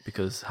seat?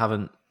 Because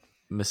haven't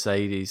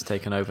Mercedes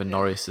taken over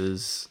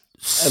Norris's?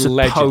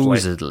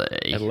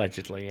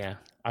 Allegedly, yeah.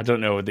 I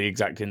don't know the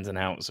exact ins and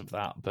outs of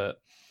that,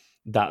 but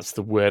that's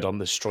the word on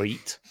the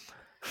street,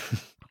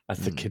 as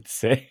the kids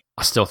say.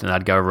 I still think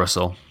I'd go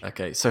Russell.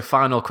 Okay, so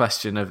final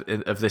question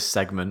of this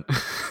segment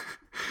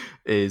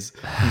is: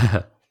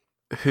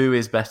 who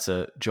is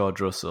better,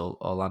 George Russell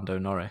or Lando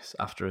Norris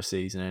after a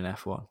season in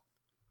F1,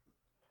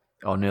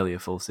 or nearly a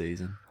full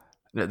season?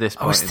 At this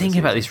point, I was thinking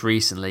about this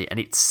recently, and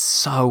it's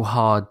so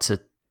hard to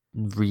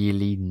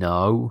really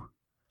know.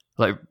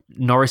 Like,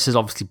 Norris has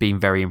obviously been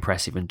very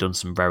impressive and done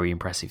some very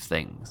impressive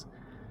things.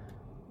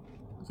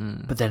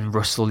 But then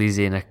Russell is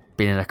been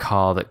in a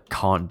car that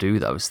can't do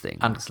those things.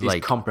 And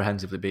he's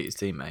comprehensively beat his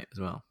teammate as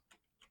well.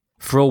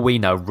 For all we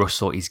know,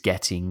 Russell is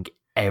getting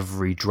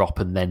every drop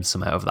and then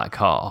some out of that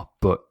car,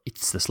 but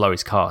it's the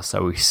slowest car,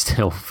 so we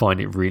still find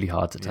it really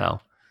hard to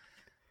tell.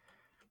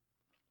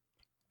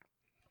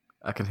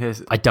 I can hear.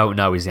 I don't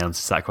know is the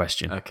answer to that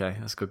question. Okay,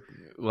 that's good.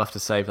 We'll have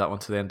to save that one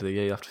to the end of the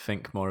year. You have to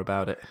think more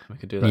about it. We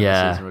can do that in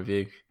the season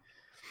review.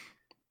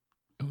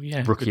 Oh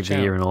yeah, Rookie of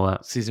the year and all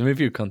that. Season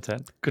review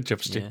content. Good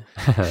job, Stu.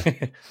 Yeah.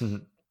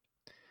 Do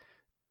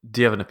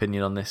you have an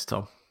opinion on this,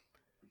 Tom?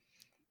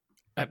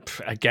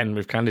 Again,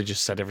 we've kind of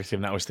just said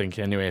everything that I was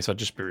thinking anyway, so I'll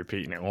just be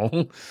repeating it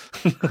all.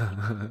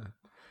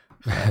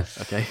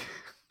 Okay.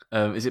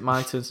 Is it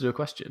my turn to do a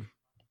question?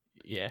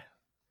 Yeah.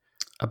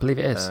 I believe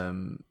it is.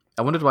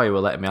 I wondered why you were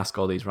letting me ask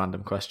all these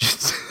random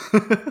questions.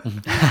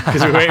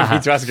 Because we're waiting for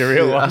you to ask a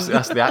real one.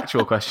 Ask the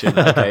actual question.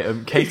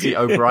 Okay, Katie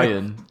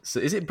O'Brien. So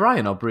is it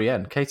Brian or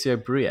Brienne? Katie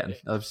O'Brien.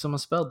 Has someone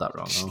spelled that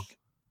wrong? Or?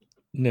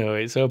 No,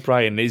 it's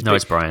O'Brien. It's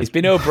Brian. It's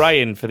been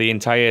O'Brien for the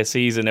entire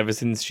season ever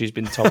since she's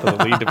been top of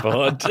the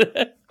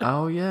leaderboard.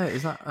 Oh, yeah.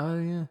 Is that... Oh,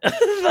 yeah.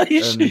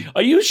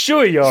 Are you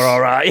sure you're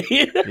all right?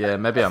 Yeah,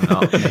 maybe I'm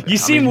not. You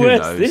seem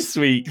worse this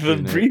week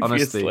than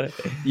previously. Honestly,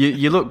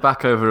 you look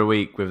back over a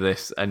week with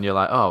this and you're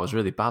like, oh, I was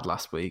really bad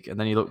last week. And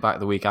then you look back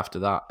the week after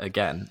that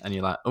again and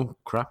you're like, oh,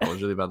 crap, I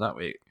was really bad that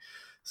week.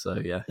 So,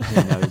 yeah,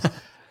 who knows?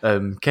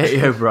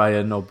 Katie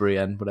O'Brien or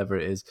Brienne, whatever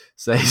it is,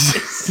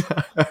 says...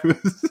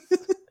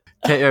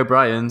 Katie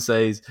O'Brien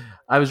says,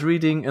 I was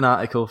reading an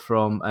article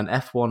from an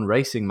F1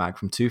 racing mag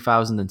from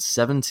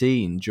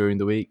 2017 during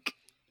the week,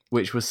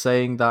 which was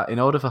saying that in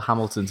order for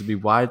Hamilton to be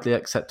widely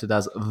accepted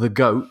as the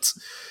GOAT,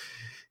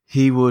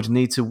 he would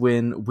need to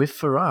win with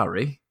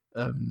Ferrari.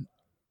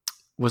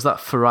 Was that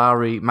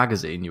Ferrari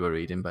magazine you were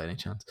reading by any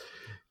chance?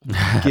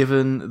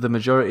 Given the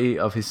majority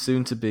of his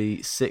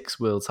soon-to-be 6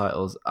 world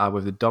titles are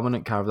with the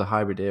dominant car of the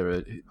hybrid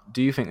era,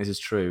 do you think this is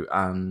true?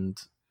 And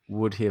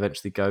would he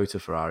eventually go to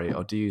Ferrari,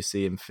 or do you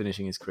see him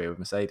finishing his career with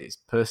Mercedes?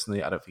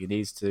 Personally, I don't think he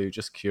needs to.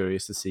 Just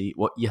curious to see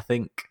what you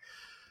think.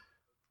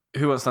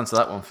 Who wants to answer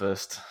that one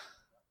first?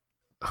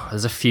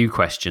 There's a few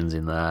questions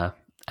in there.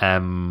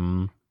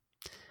 I'm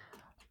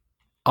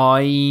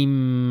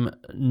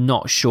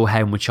not sure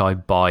how much I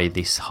buy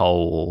this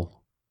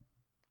whole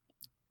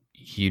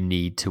you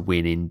need to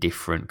win in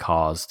different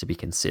cars to be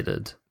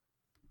considered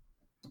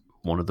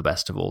one of the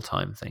best of all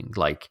time thing.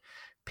 Like,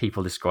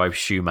 people describe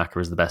Schumacher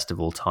as the best of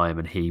all time,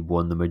 and he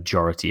won the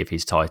majority of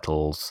his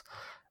titles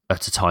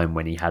at a time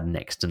when he had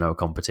next to no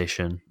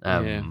competition.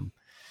 So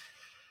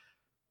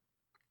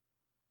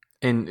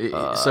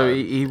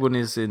he won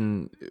his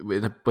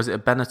was it a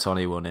Benetton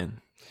he won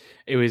in?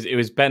 It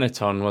was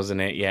Benetton,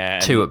 wasn't it? Yeah,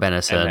 2 at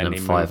Benetton and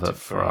 5 at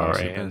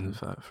Ferrari. And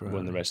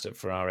won the rest at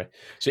Ferrari.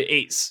 So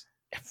it's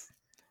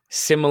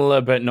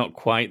similar, but not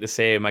quite the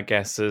same, I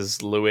guess,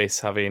 as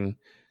Lewis having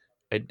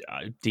a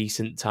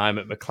decent time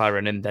at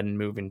McLaren and then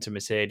moving to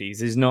Mercedes.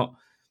 There's not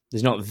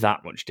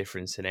that much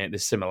difference in it.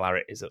 There's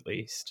similarities, at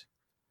least.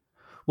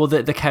 Well,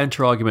 the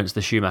counter argument to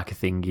the Schumacher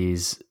thing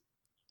is,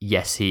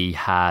 yes, he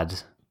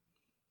had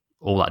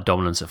all that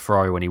dominance at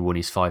Ferrari when he won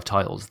his 5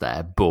 titles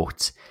there,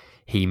 but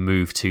he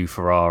moved to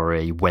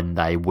Ferrari when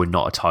they were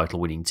not a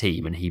title-winning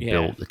team, and he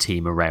built the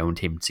team around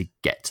him to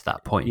get to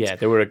that point. Yeah,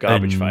 they were a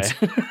garbage fire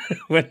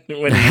when he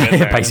went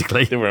there.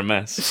 Basically, they were a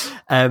mess.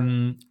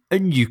 And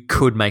you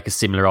could make a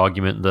similar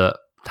argument that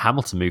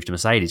Hamilton moved to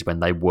Mercedes when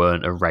they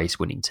weren't a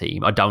race-winning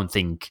team. I don't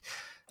think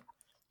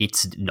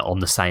it's on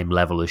the same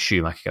level as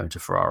Schumacher going to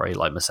Ferrari.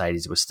 Like,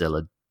 Mercedes was still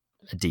a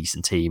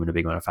decent team and a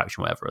big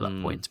manufacturer, whatever, at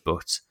that point.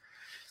 But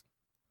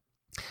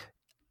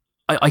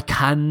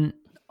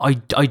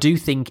I do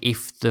think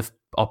if the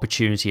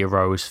opportunity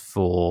arose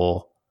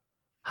for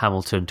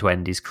Hamilton to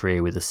end his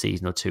career with a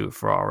season or two at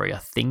Ferrari, I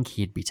think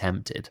he'd be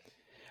tempted.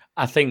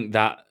 I think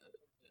that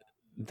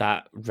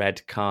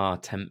red car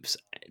tempts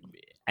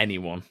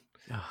anyone.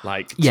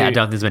 I don't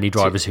think there's many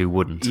drivers who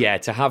wouldn't. Yeah,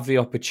 to have the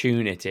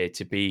opportunity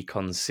to be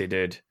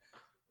considered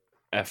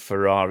a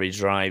Ferrari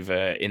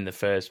driver in the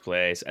first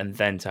place, and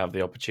then to have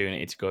the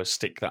opportunity to go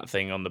stick that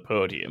thing on the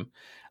podium,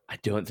 I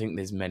don't think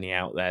there's many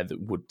out there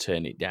that would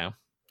turn it down.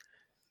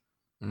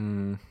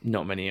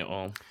 Not many at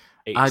all.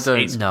 I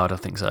don't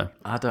think so.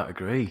 I don't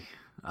agree.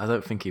 I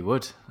don't think he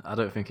would. I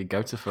don't think he'd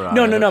go to Ferrari.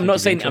 No. I'm not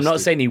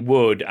saying he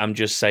would. I'm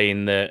just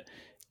saying that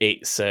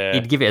it's.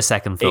 He'd give it a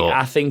second thought.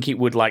 I think it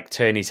would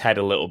turn his head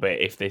a little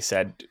bit if they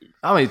said.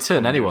 I mean,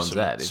 turn anyone's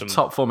head. If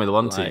top Formula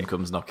One team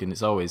comes knocking,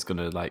 it's always going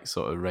to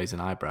sort of raise an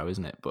eyebrow,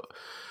 isn't it? But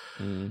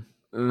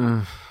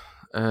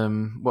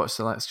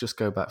let's just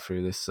go back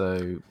through this.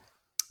 So,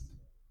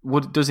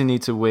 does he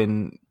need to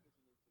win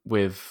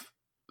with?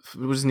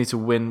 Does he need to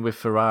win with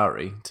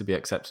Ferrari to be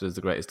accepted as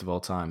the greatest of all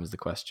time? Is the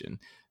question.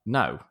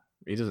 No,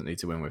 he doesn't need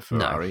to win with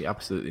Ferrari. No.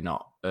 Absolutely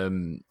not.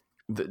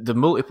 The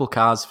multiple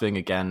cars thing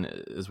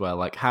again as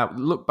well.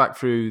 Look back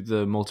through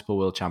the multiple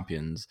world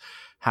champions.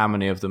 How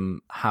many of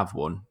them have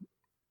won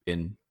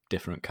in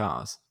different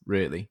cars?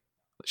 Really,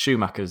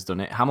 Schumacher's done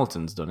it.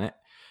 Hamilton's done it.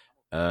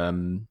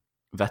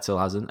 Vettel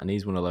hasn't, and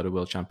he's won a load of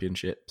world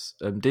championships.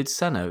 Did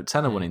Senna?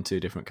 Senna won in 2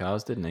 different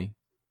cars, didn't he?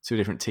 2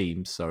 different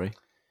teams. Sorry.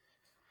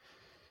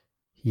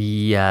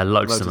 Yeah,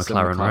 Lotus and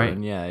McLaren, right?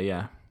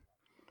 Yeah.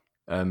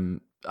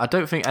 I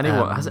don't think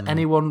anyone has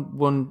anyone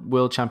won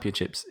world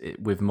championships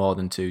with more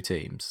than 2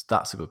 teams.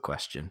 That's a good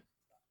question.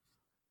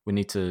 We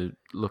need to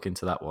look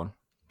into that one.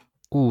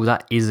 Oh,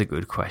 that is a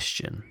good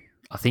question.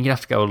 I think you'd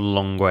have to go a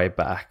long way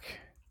back.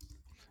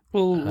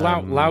 Well,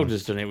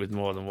 Lauda's done it with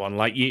more than one.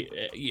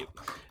 You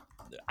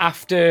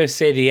after,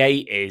 say, the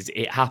 80s,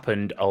 it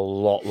happened a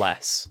lot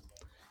less.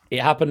 It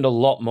happened a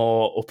lot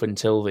more up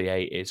until the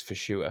 80s, for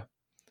sure.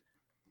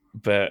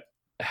 But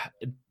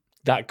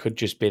that could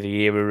just be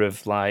the era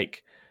of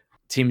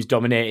teams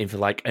dominating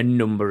for a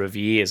number of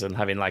years and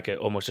having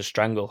almost a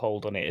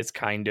stranglehold on it. It's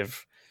kind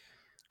of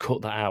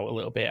cut that out a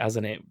little bit,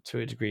 hasn't it, to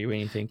a degree when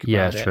you think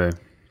about it? Yeah, true.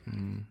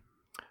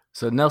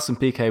 So Nelson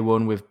Piquet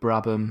won with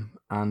Brabham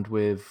and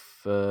with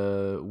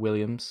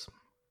Williams.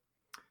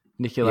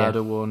 Niki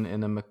Lauda won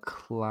in a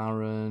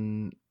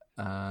McLaren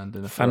and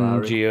in a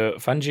Ferrari.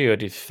 Fangio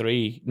did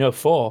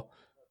 4,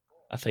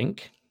 I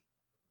think.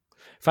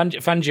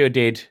 Fangio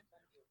did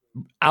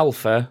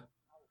Alfa,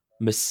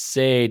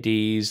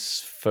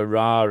 Mercedes,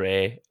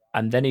 Ferrari,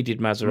 and then he did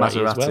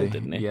Maserati as well,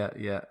 didn't he?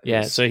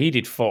 Yeah. So he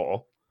did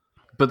 4.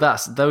 But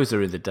those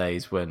are in the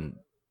days when,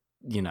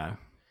 yeah,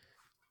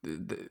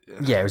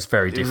 it was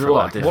very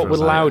different. What were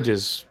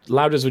Lauda's?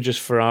 Lauda's were just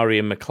Ferrari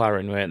and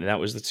McLaren, weren't they? That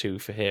was the 2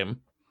 for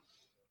him.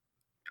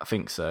 I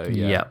think so.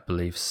 Yeah, I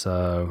believe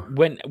so.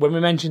 When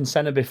we mentioned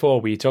Senna before,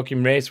 were you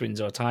talking race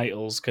wins or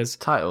titles? Because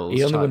he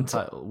only won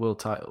world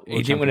title.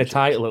 He didn't win a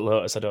title at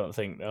Lotus, I don't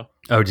think, though.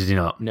 Oh, did he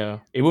not?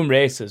 No, he won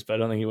races, but I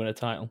don't think he won a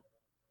title.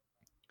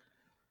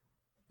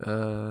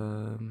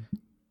 No,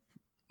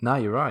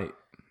 you're right.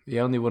 He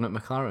only won at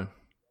McLaren.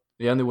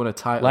 He only won a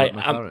title at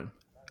McLaren.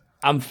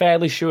 I'm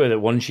fairly sure that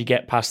once you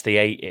get past the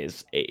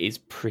 80s, it is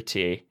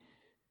pretty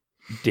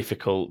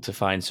difficult to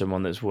find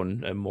someone that's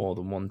won more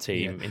than one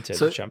team in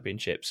terms of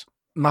championships.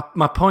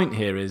 My point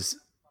here is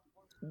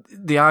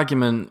the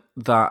argument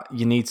that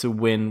you need to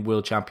win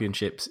world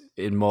championships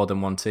in more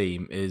than one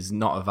team is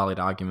not a valid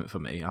argument for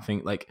me. I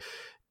think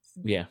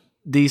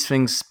these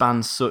things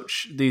span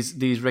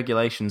these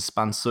regulations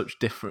span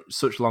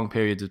such long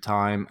periods of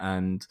time,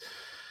 and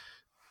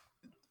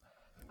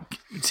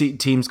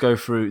teams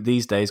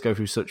these days go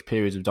through such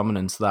periods of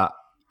dominance that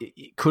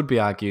it could be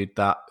argued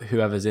that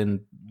whoever's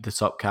in the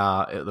top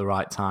car at the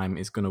right time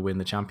is going to win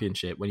the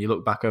championship. When you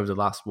look back over the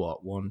last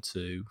 1,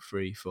 2,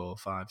 3, 4,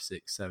 5,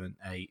 6, 7,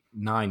 8,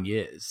 9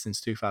 years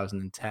since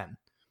 2010,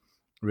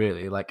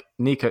 really,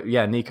 Nico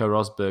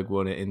Rosberg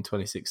won it in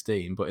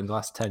 2016, but in the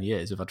last 10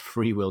 years we've had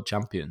 3 world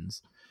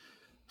champions.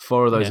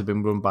 4 of those have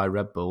been won by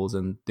Red Bulls,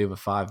 and the other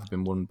 5 have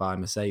been won by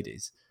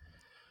Mercedes.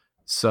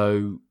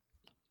 So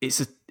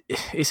it's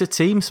a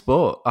team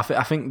sport. I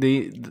think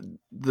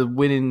the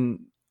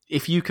winning.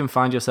 If you can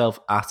find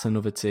yourself at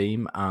another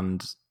team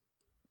and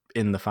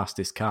in the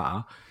fastest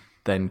car,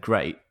 then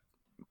great.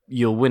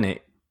 You'll win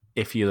it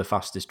if you're the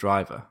fastest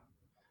driver.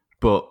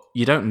 But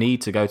you don't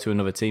need to go to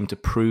another team to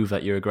prove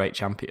that you're a great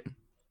champion,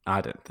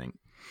 I don't think.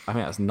 I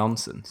think that's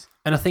nonsense.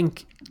 And I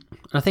think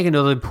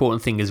another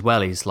important thing as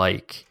well is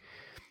like,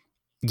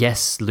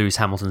 yes, Lewis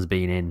Hamilton's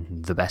been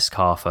in the best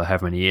car for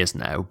however many years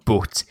now,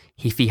 but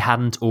if he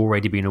hadn't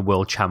already been a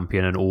world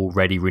champion and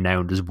already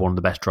renowned as one of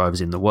the best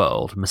drivers in the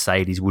world,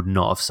 Mercedes would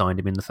not have signed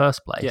him in the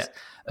first place. Yeah.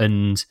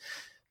 And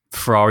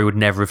Ferrari would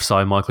never have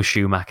signed Michael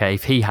Schumacher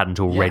if he hadn't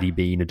already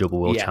been a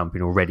double world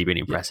champion, already been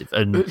impressive.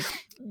 And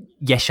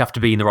yes, you have to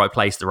be in the right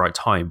place at the right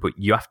time, but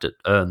you have to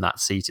earn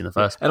that seat in the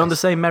first place. And on the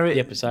same merit,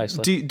 Yeah,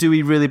 precisely. do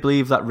we really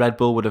believe that Red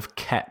Bull would have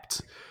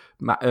kept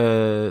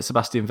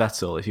Sebastian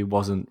Vettel if he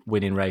wasn't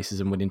winning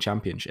races and winning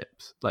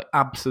championships? Like,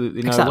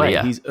 absolutely no Exactly, way.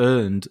 yeah. He's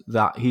earned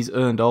that. He's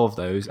earned all of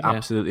those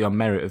absolutely on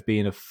merit of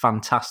being a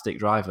fantastic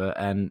driver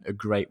and a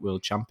great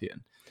world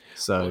champion.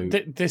 So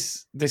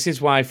This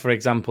is why, for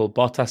example,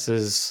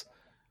 Bottas's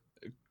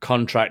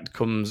contract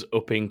comes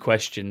up in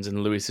questions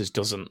and Lewis's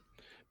doesn't,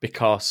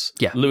 because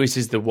Lewis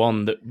is the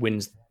one that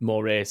wins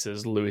more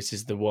races. Lewis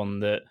is the one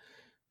that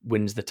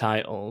wins the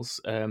titles.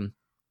 And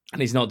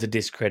it's not to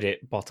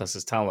discredit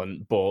Bottas's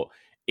talent, but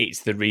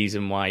it's the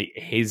reason why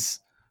his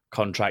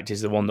contract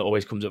is the one that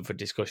always comes up for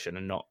discussion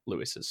and not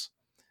Lewis's.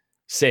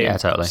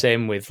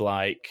 Same with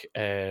like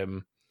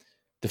the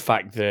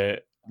fact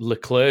that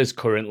Leclerc's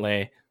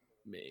currently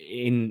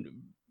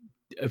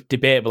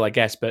debatable, I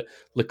guess, but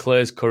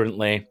Leclerc's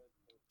currently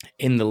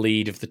in the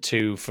lead of the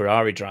two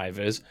Ferrari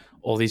drivers.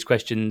 All these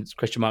question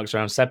marks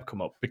around Seb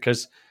come up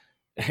because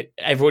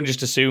everyone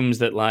just assumes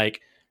that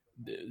like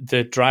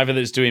the driver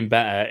that's doing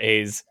better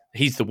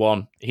he's the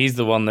one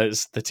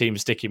that's the team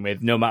sticking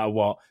with, no matter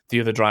what.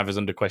 The other driver's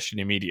under question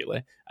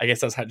immediately. I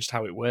guess that's just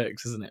how it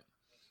works, isn't it?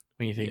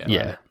 When you think about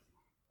it.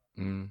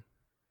 And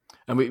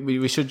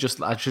I should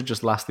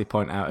just lastly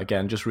point out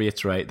again, just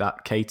reiterate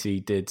that Katie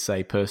did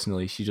say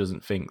personally she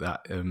doesn't think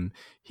that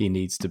he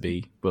needs to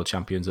be world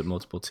champions at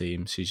multiple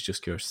teams. She's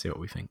just curious to see what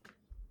we think.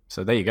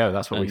 So there you go.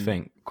 That's what we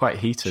think. Quite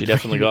heated. She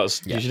definitely got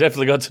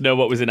to know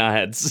what was in our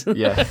heads.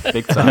 Yeah,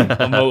 big time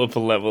on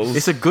multiple levels.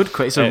 It's a good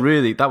question.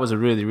 That was a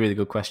really, really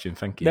good question.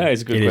 Thank you. No,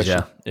 it's a good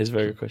question. It's a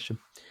very good question.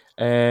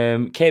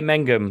 Kate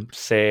Mengham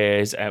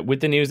says, with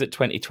the news that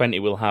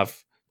 2020 will have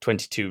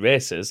 22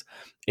 races,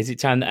 is it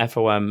time that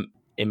FOM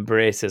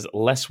embraces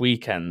less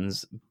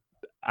weekends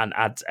and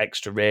adds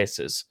extra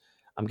races?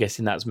 I'm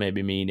guessing that's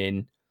maybe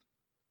meaning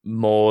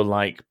more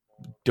like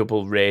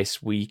double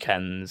race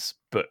weekends,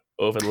 but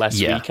over less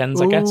weekends,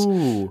 I guess.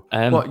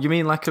 What, you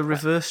mean like a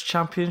reverse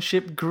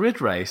championship grid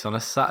race on a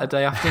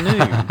Saturday afternoon?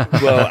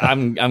 Well,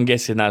 I'm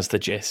guessing that's the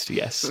gist,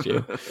 yes,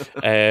 Stu.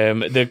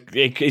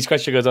 His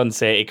question goes on to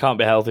say, it can't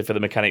be healthy for the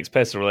mechanics'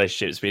 personal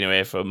relationships being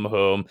away from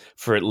home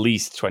for at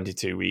least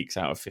 22 weeks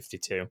out of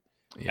 52.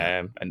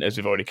 Yeah. And as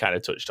we've already kind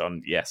of touched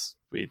on, yes,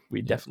 we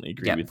definitely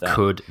agree with that.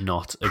 Could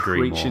not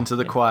agree more. Preaching to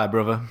the choir,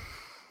 brother.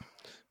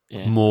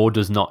 Yeah. More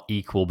does not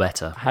equal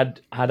better. Had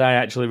I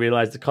actually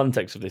realised the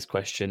context of this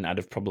question, I'd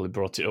have probably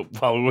brought it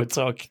up while we were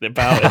talking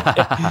about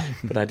it,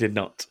 but I did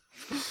not.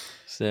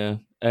 So,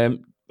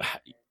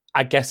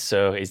 I guess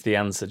so is the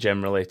answer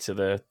generally to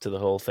the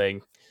whole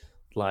thing.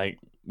 Like,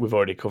 we've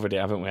already covered it,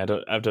 haven't we? I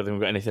don't think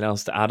we've got anything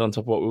else to add on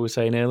top of what we were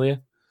saying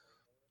earlier.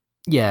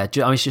 Yeah, I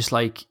mean, it's just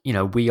like, you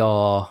know,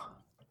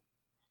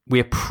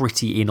 we're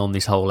pretty in on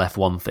this whole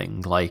F1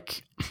 thing.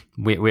 Like,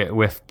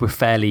 we're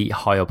fairly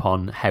high up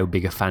on how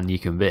big a fan you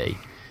can be.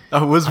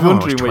 I was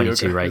wondering where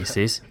 22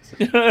 races.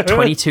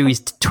 22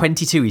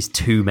 is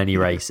too many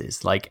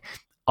races. Like,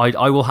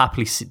 I will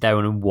happily sit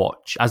down and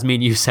watch, as me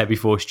and you said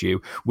before,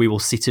 Stu, we will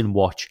sit and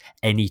watch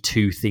any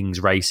two things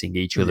racing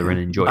each other and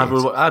enjoy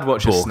it. I'd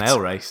watch a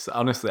snail race,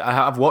 honestly. I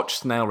have watched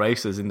snail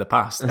races in the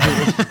past.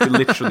 I've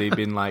literally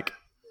been like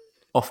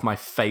off my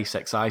face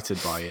excited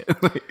by it.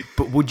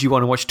 But would you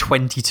want to watch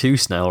 22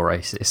 snail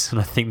races? And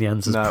I think the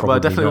answer is probably well, I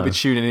definitely no. will be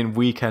tuning in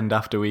weekend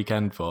after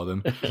weekend for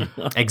them.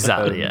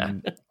 Exactly, yeah.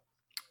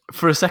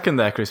 For a second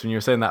there, Chris, when you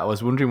were saying that, I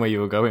was wondering where you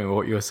were going or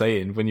what you were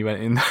saying when you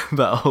went in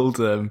that old...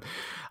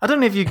 I don't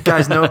know if you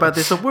guys know about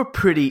this, but we're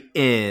pretty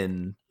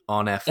in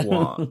on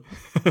F1.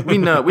 we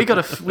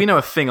know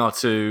a thing or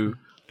two,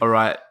 all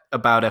right,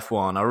 about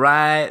F1, all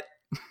right?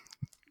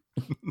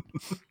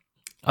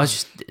 I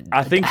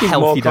think he's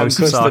more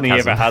conscious than he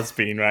ever has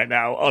been right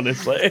now,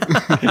 honestly.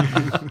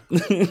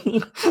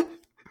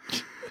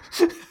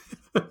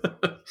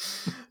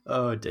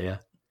 Oh dear.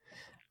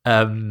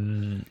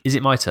 Is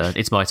it my turn?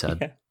 It's my turn.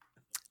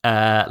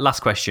 Yeah.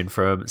 Last question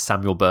from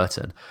Samuel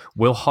Burton.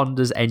 Will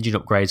Honda's engine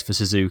upgrades for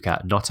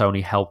Suzuka not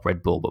only help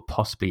Red Bull, but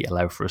possibly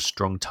allow for a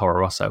strong Toro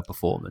Rosso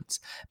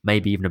performance?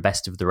 Maybe even a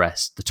best of the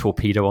rest, the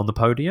torpedo on the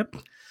podium?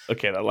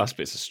 Okay, that last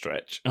bit's a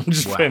stretch. I'm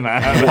just putting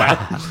that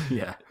out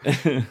there.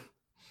 Yeah.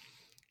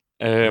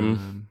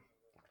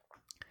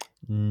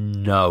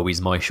 No is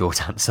my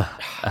short answer.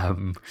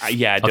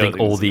 Yeah, I think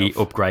all the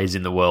upgrades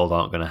in the world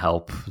aren't going to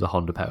help the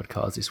Honda powered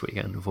cars this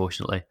weekend,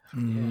 unfortunately.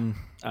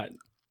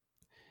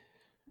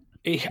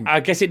 I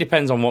guess it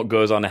depends on what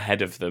goes on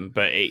ahead of them,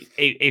 but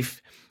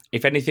if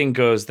anything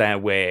goes their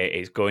way,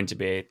 it's going to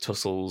be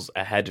tussles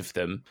ahead of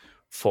them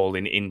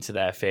falling into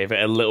their favour,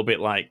 a little bit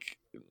like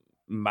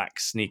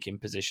Max sneaking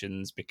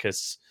positions,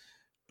 because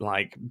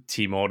like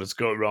team orders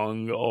go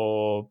wrong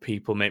or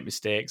people make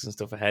mistakes and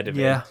stuff ahead of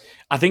him. Yeah.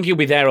 I think he'll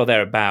be there or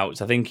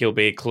thereabouts. I think he'll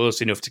be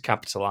close enough to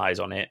capitalise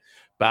on it.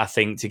 But I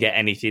think to get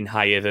anything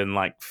higher than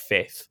like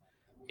 5th,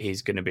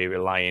 he's going to be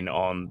relying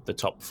on the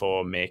top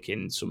 4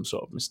 making some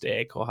sort of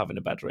mistake or having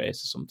a bad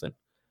race or something.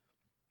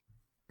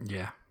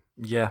 Yeah.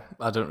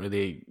 I don't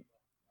really.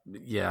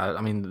 Yeah,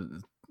 I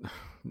mean,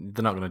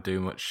 they're not going to do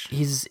much.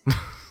 He's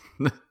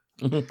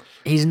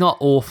not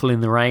awful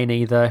in the rain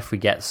either. If we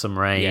get some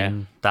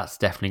rain, that's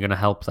definitely going to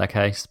help their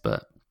case.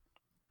 But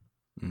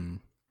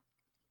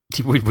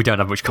we don't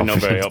have much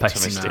confidence. Not very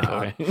optimistic.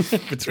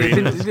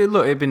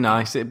 It'd be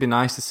nice. It'd be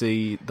nice to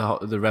see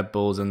the Red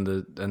Bulls and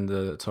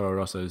the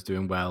Toro Rossos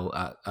doing well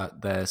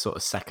at their sort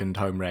of second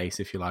home race,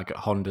 if you like, at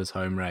Honda's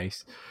home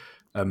race.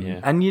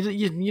 And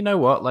you know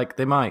what? Like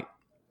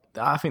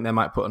I think they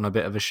might put on a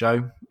bit of a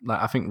show.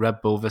 Like I think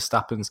Red Bull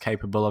Verstappen's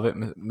capable of it.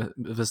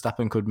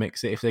 Verstappen could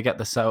mix it if they get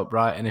the setup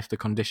right and if the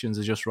conditions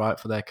are just right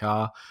for their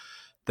car.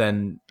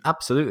 Then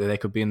absolutely they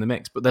could be in the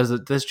mix. But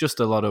there's just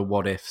a lot of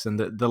what ifs, and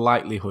the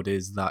likelihood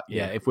is that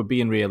if we're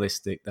being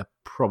realistic, they're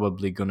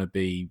probably going to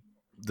be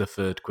the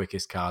 3rd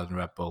quickest car in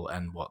Red Bull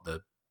and the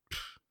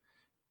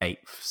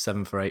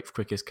 7th or 8th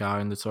quickest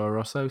car in the Toro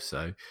Rosso.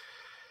 So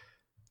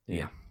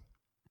yeah,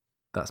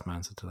 that's my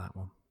answer to that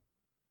one.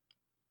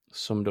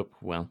 Summed up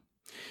well.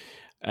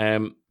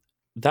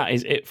 That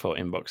is it for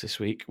Inbox this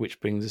week,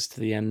 which brings us to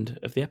the end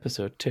of the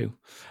episode too.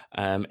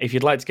 If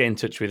you'd like to get in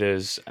touch with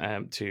us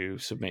to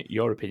submit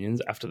your opinions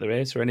after the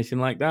race or anything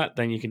like that,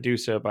 then you can do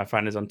so by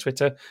finding us on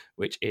Twitter,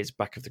 which is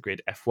Back of the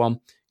Grid F1. You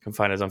can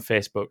find us on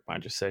Facebook by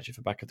just searching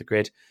for Back of the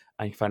Grid,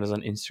 and you can find us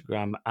on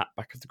Instagram at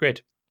Back of the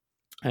Grid.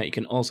 You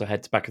can also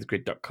head to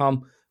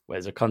backofthegrid.com, where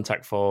there's a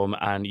contact form,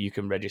 and you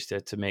can register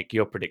to make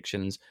your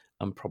predictions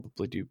and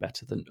probably do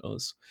better than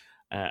us.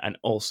 And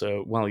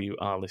also, while you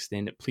are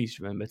listening, please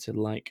remember to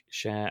like,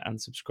 share,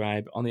 and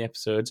subscribe on the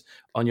episodes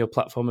on your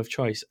platform of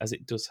choice, as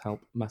it does help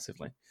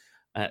massively.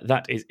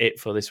 That is it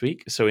for this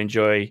week. So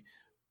enjoy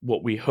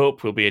what we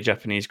hope will be a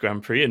Japanese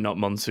Grand Prix and not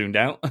monsooned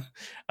out.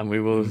 And we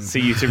will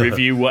see you to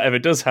review whatever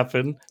does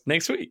happen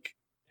next week.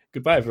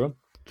 Goodbye, everyone.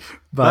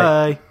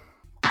 Bye.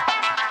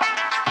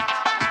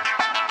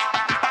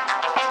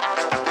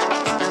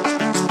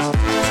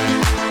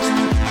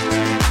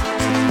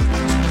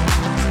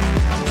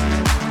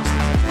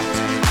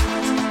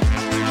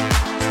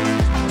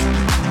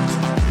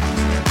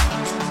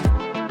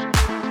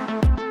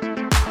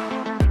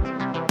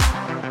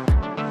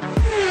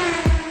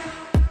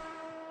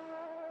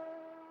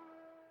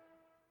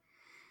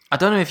 I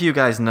don't know if you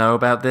guys know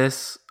about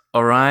this,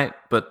 all right,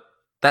 but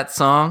that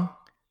song,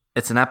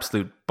 it's an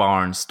absolute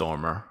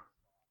barnstormer.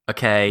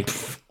 Okay?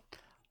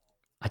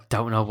 I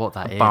don't know what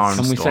that is.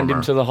 Can we send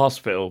him to the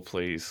hospital,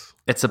 please?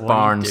 It's a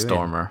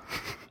barnstormer.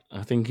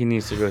 I think he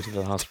needs to go to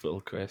the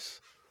hospital, Chris.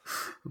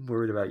 I'm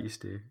worried about you,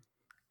 Stu.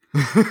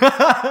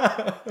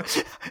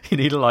 You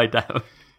need to lie down.